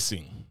be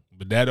missing,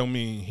 but that don't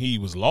mean he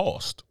was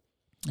lost.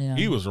 Yeah.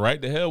 He was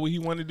right the hell where he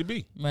wanted to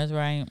be. That's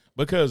right.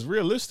 Because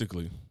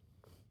realistically,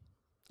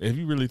 if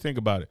you really think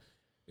about it,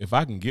 if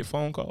I can get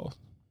phone calls,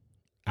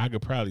 I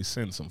could probably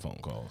send some phone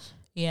calls.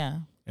 Yeah.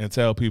 And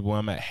tell people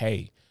I'm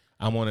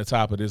I'm on the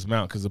top of this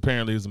mountain, because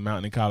apparently there's a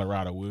mountain in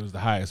Colorado where it was the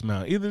highest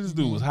mountain. Either this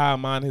dude was high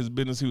minding his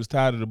business, he was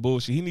tired of the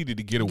bullshit. He needed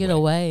to get away. Get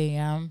away,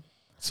 yeah.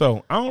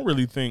 So I don't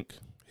really think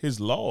his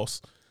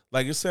loss,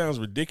 like, it sounds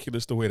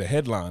ridiculous the way the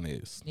headline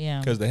is. Yeah.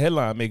 Because the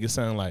headline make it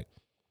sound like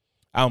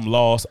I'm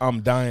lost,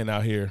 I'm dying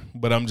out here,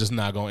 but I'm just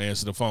not going to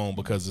answer the phone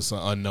because it's an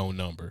unknown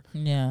number.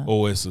 Yeah.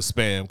 Or it's a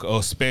spam, or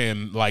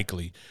spam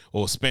likely,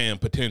 or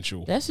spam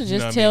potential. That should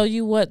just tell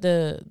you what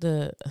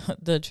the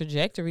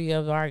trajectory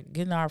of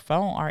getting our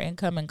phone, our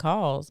incoming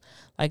calls.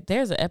 Like,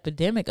 there's an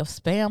epidemic of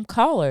spam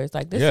callers.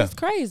 Like, this is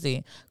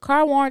crazy.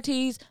 Car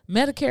warranties,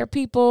 Medicare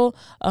people,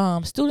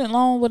 student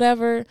loan,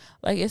 whatever.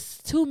 Like, it's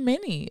too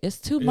many. It's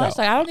too much.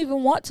 Like, I don't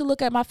even want to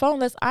look at my phone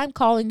unless I'm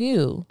calling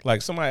you.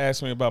 Like, somebody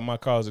asked me about my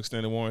car's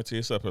extended warranty.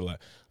 It's up here like,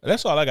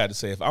 that's all I got to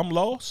say. If I'm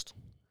lost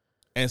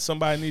and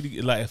somebody need to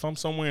get, like, if I'm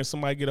somewhere and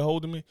somebody get a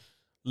hold of me,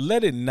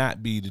 let it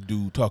not be the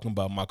dude talking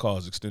about my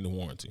car's extended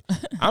warranty.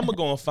 I'm going to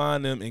go and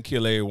find them and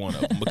kill every one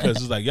of them, because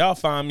it's like, y'all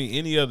find me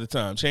any other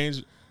time.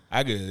 Change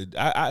I could.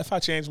 If I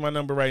change my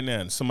number right now,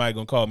 and somebody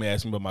gonna call me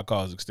asking me about my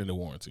car's extended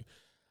warranty,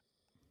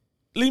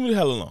 leave me the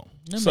hell alone.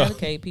 The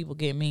Medicaid people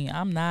get me.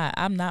 I'm not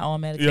on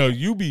Medicaid. Yo,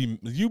 you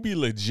be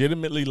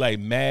legitimately like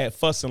mad,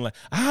 fussing like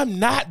I'm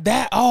not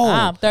that old.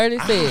 I'm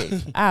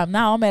 36. I'm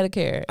not on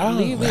Medicare.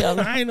 Leave me alone.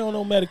 I ain't on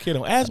no Medicare.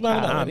 Don't ask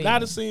about it. I'm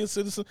not a senior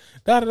citizen.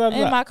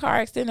 And my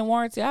car extended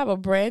warranty. I have a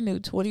brand new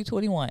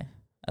 2021.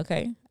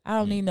 Okay, I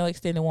don't need no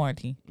extended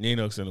warranty. You ain't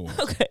no extended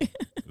warranty. Okay.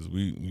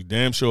 We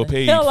damn sure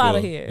paid hell for. Out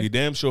of here. We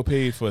damn sure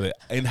paid for the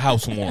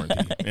in-house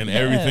warranty, and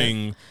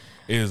everything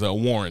is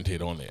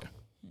warranted on there.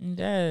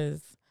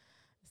 Yes.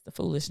 It's the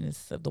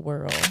foolishness of the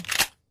world.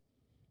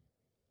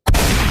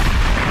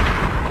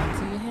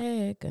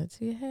 Gun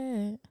to your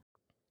head.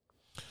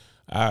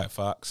 All right,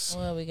 Fox.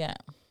 What we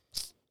got?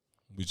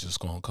 We just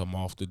gonna come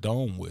off the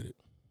dome with it.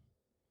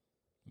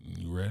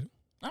 You ready?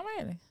 I'm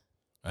ready.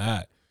 All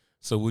right.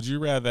 So would you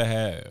rather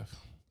have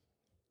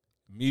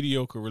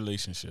mediocre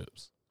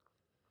relationships,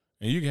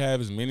 and you can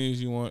have as many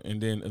as you want, and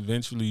then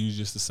eventually you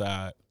just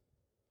decide,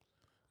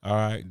 all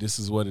right, this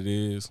is what it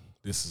is.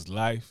 This is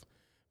life.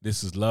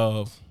 This is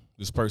love.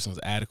 This person's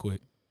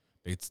adequate.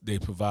 They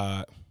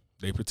provide.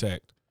 They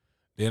protect.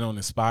 They don't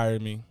inspire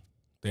me.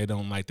 They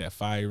don't light that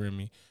fire in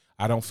me.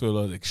 I don't feel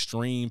those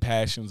extreme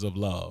passions of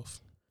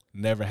love.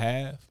 Never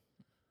have.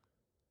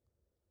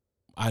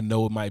 I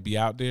know it might be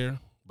out there,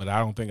 but I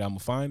don't think I'm going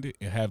to find it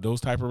and have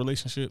those type of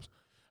relationships.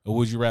 Or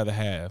would you rather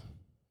have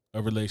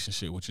a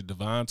relationship with your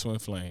divine twin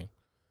flame,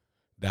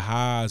 the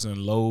highs and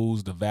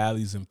lows, the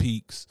valleys and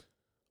peaks,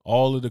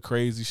 all of the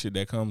crazy shit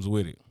that comes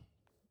with it,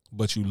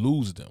 but you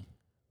lose them?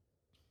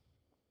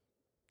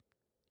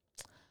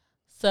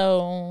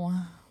 So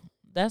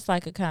that's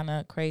like a kind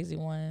of crazy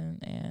one,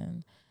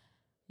 and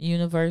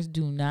universe,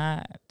 do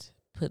not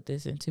put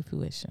this into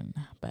fruition,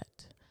 but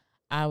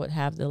I would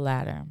have the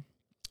latter.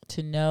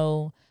 To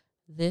know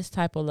this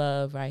type of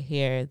love right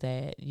here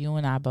that you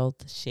and I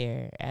both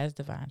share as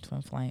divine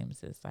twin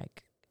flames is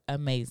like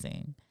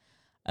amazing.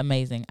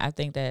 I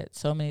think that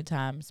so many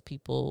times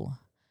people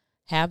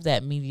have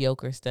that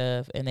mediocre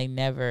stuff and they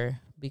never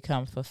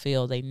become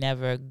fulfilled. They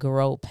never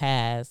grow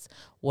past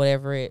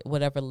whatever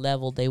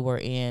level they were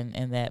in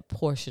that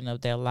portion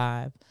of their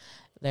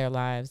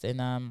lives.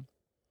 And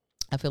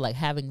I feel like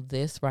having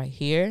this right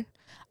here,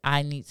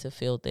 I need to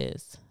feel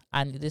this.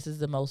 This is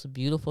the most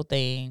beautiful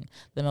thing,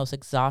 the most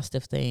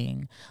exhaustive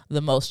thing, the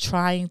most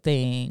trying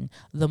thing,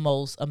 the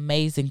most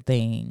amazing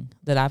thing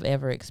that I've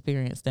ever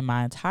experienced in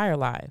my entire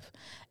life.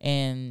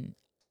 And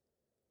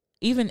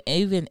even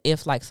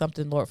if like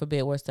something, Lord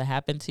forbid, was to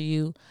happen to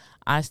you,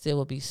 I still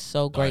would be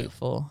so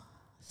grateful,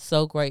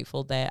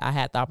 that I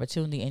had the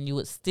opportunity, and you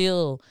would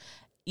still,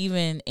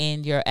 even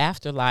in your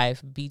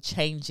afterlife, be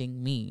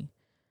changing me.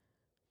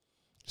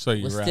 So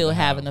you would still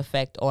have an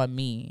effect on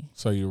me.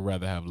 So you'd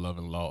rather have love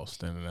and loss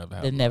than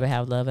never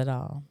have love at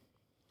all.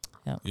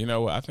 Yep. You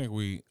know what? I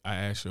think I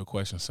asked you a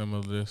question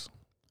similar to this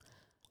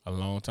a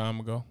long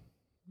time ago.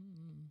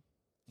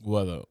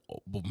 Whether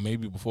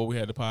maybe before we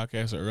had the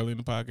podcast or early in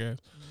the podcast,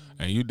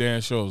 and you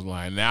damn sure was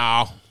like,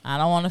 "No, I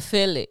don't want to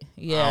feel it."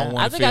 Yeah,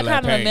 I think I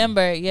kind of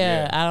remember.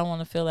 Yeah, I don't want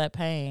to feel that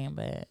pain,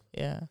 but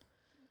yeah.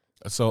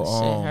 So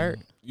shit hurt.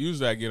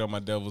 Usually I get on my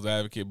devil's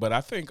advocate, but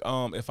I think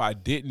if I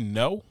didn't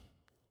know.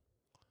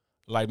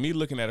 Like me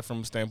looking at it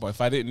from a standpoint,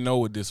 if I didn't know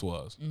what this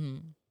was,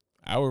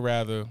 I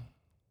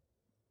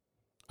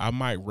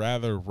might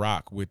rather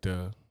rock with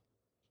the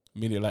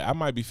media. Like I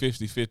might be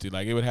 50-50.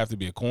 Like it would have to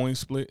be a coin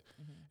split.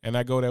 And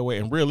I go that way.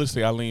 And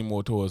realistically, I lean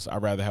more towards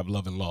I'd rather have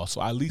love and loss.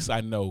 So at least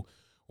I know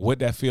what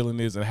that feeling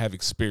is and have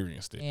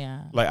experienced it.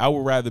 Yeah. Like I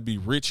would rather be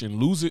rich and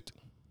lose it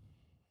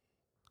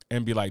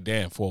and be like,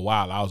 damn, for a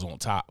while I was on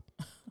top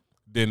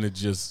than to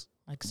just.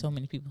 Like so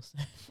many people say.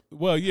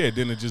 Well, yeah,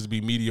 than to just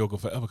be mediocre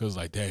forever because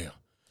like, damn.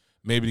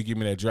 Maybe to give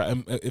me that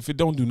drive. If it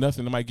don't do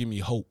nothing, it might give me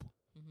hope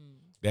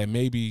that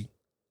maybe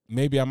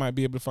I might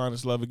be able to find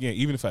this love again.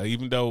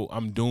 Even though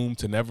I'm doomed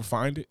to never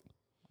find it.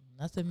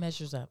 Nothing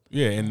measures up.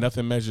 Yeah, and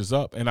nothing measures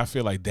up. And I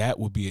feel like that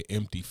would be an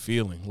empty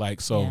feeling.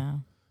 Like, so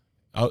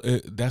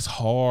that's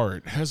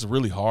hard. That's a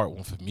really hard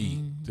one for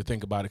me to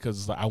think about it because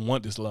it's like I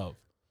want this love,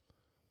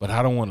 but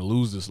I don't want to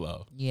lose this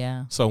love.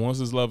 Yeah. So once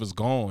this love is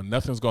gone,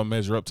 nothing's going to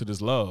measure up to this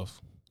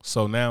love.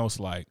 So now it's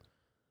like,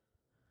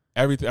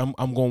 everything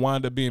I'm gonna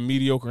wind up being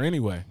mediocre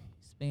anyway.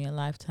 Spend your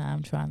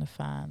lifetime trying to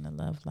find a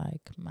love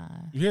like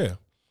mine. Yeah,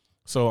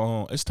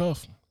 so it's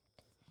tough.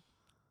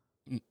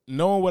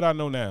 Knowing what I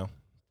know now,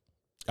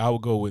 I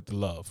would go with the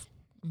love.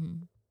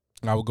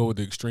 I would go with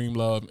the extreme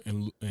love,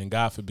 and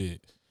God forbid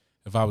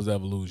if I was to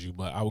ever lose you,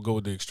 but I would go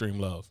with the extreme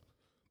love.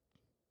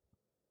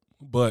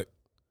 But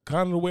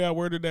kind of the way I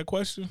worded that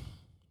question,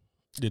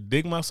 to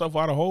dig myself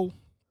out of a hole,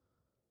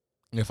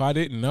 if I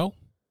didn't know,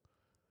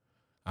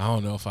 I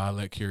don't know if I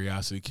let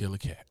curiosity kill a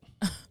cat.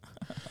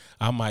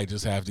 I might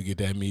just have to get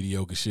that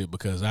mediocre shit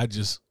but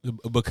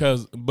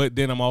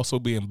then I'm also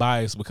being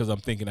biased because I'm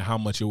thinking of how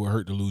much it would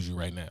hurt to lose you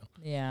right now.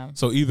 Yeah.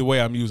 So either way,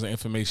 I'm using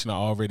information I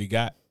already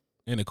got,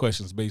 and the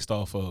question's based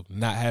off of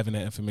not having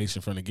that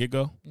information from the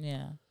get-go.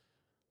 Yeah.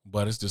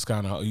 but it's just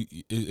kind of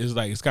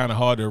it's kind of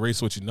hard to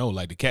erase what you know.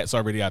 Like the cat's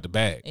already out the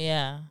bag.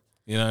 Yeah.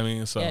 You know what I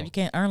mean? So you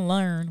can't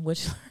unlearn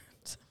which.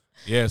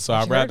 Yeah, so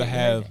I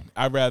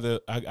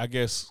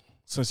guess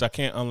since I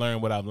can't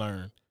unlearn what I've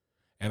learned,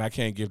 and I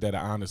can't give that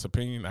an honest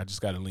opinion, I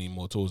just got to lean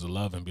more towards the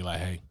love and be like,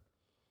 hey,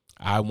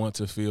 I want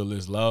to feel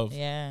this love.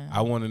 Yeah.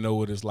 I want to know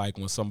what it's like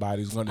when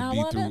somebody's going to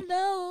be through.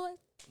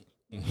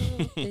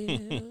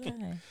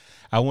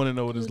 I want to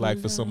know what it's like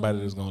for somebody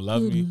that's going to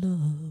love me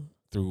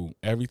through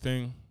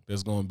everything,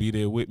 that's going to be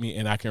there with me,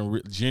 and I can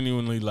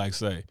genuinely like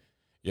say,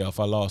 yo, if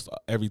I lost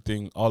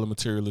everything, all the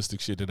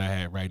materialistic shit that I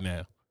had right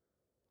now,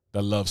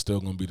 the love's still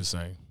going to be the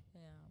same.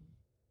 Yeah.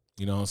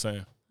 You know what I'm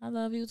saying? I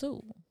love you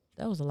too.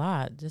 That was a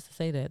lot just to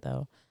say that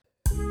though.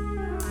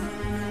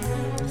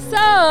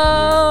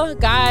 So,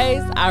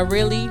 guys, I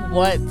really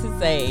want to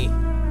say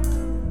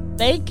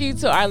thank you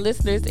to our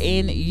listeners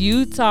in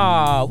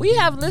Utah. We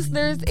have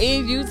listeners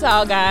in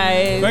Utah,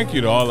 guys. Thank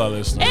you to all our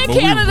listeners. In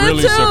Canada, we're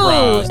really too.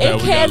 surprised that in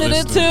we Canada, got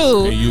listeners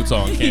too. in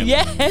Utah and Canada.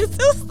 Yes.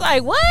 It's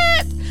like,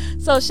 what?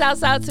 So,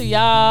 shouts out to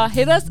y'all.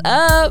 Hit us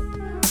up.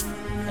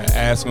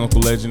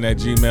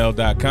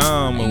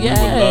 AskUncleLegend@gmail.com, and we would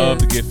love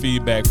to get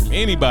feedback from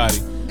anybody,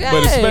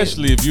 but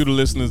especially if you're the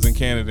listeners in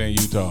Canada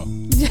and Utah.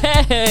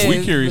 Yes.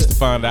 We're curious to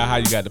find out how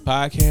you got the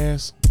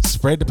podcast.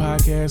 Spread the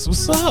podcast.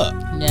 What's up?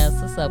 Yes,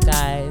 what's up,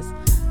 guys?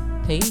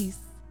 Peace.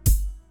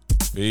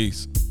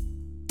 Peace.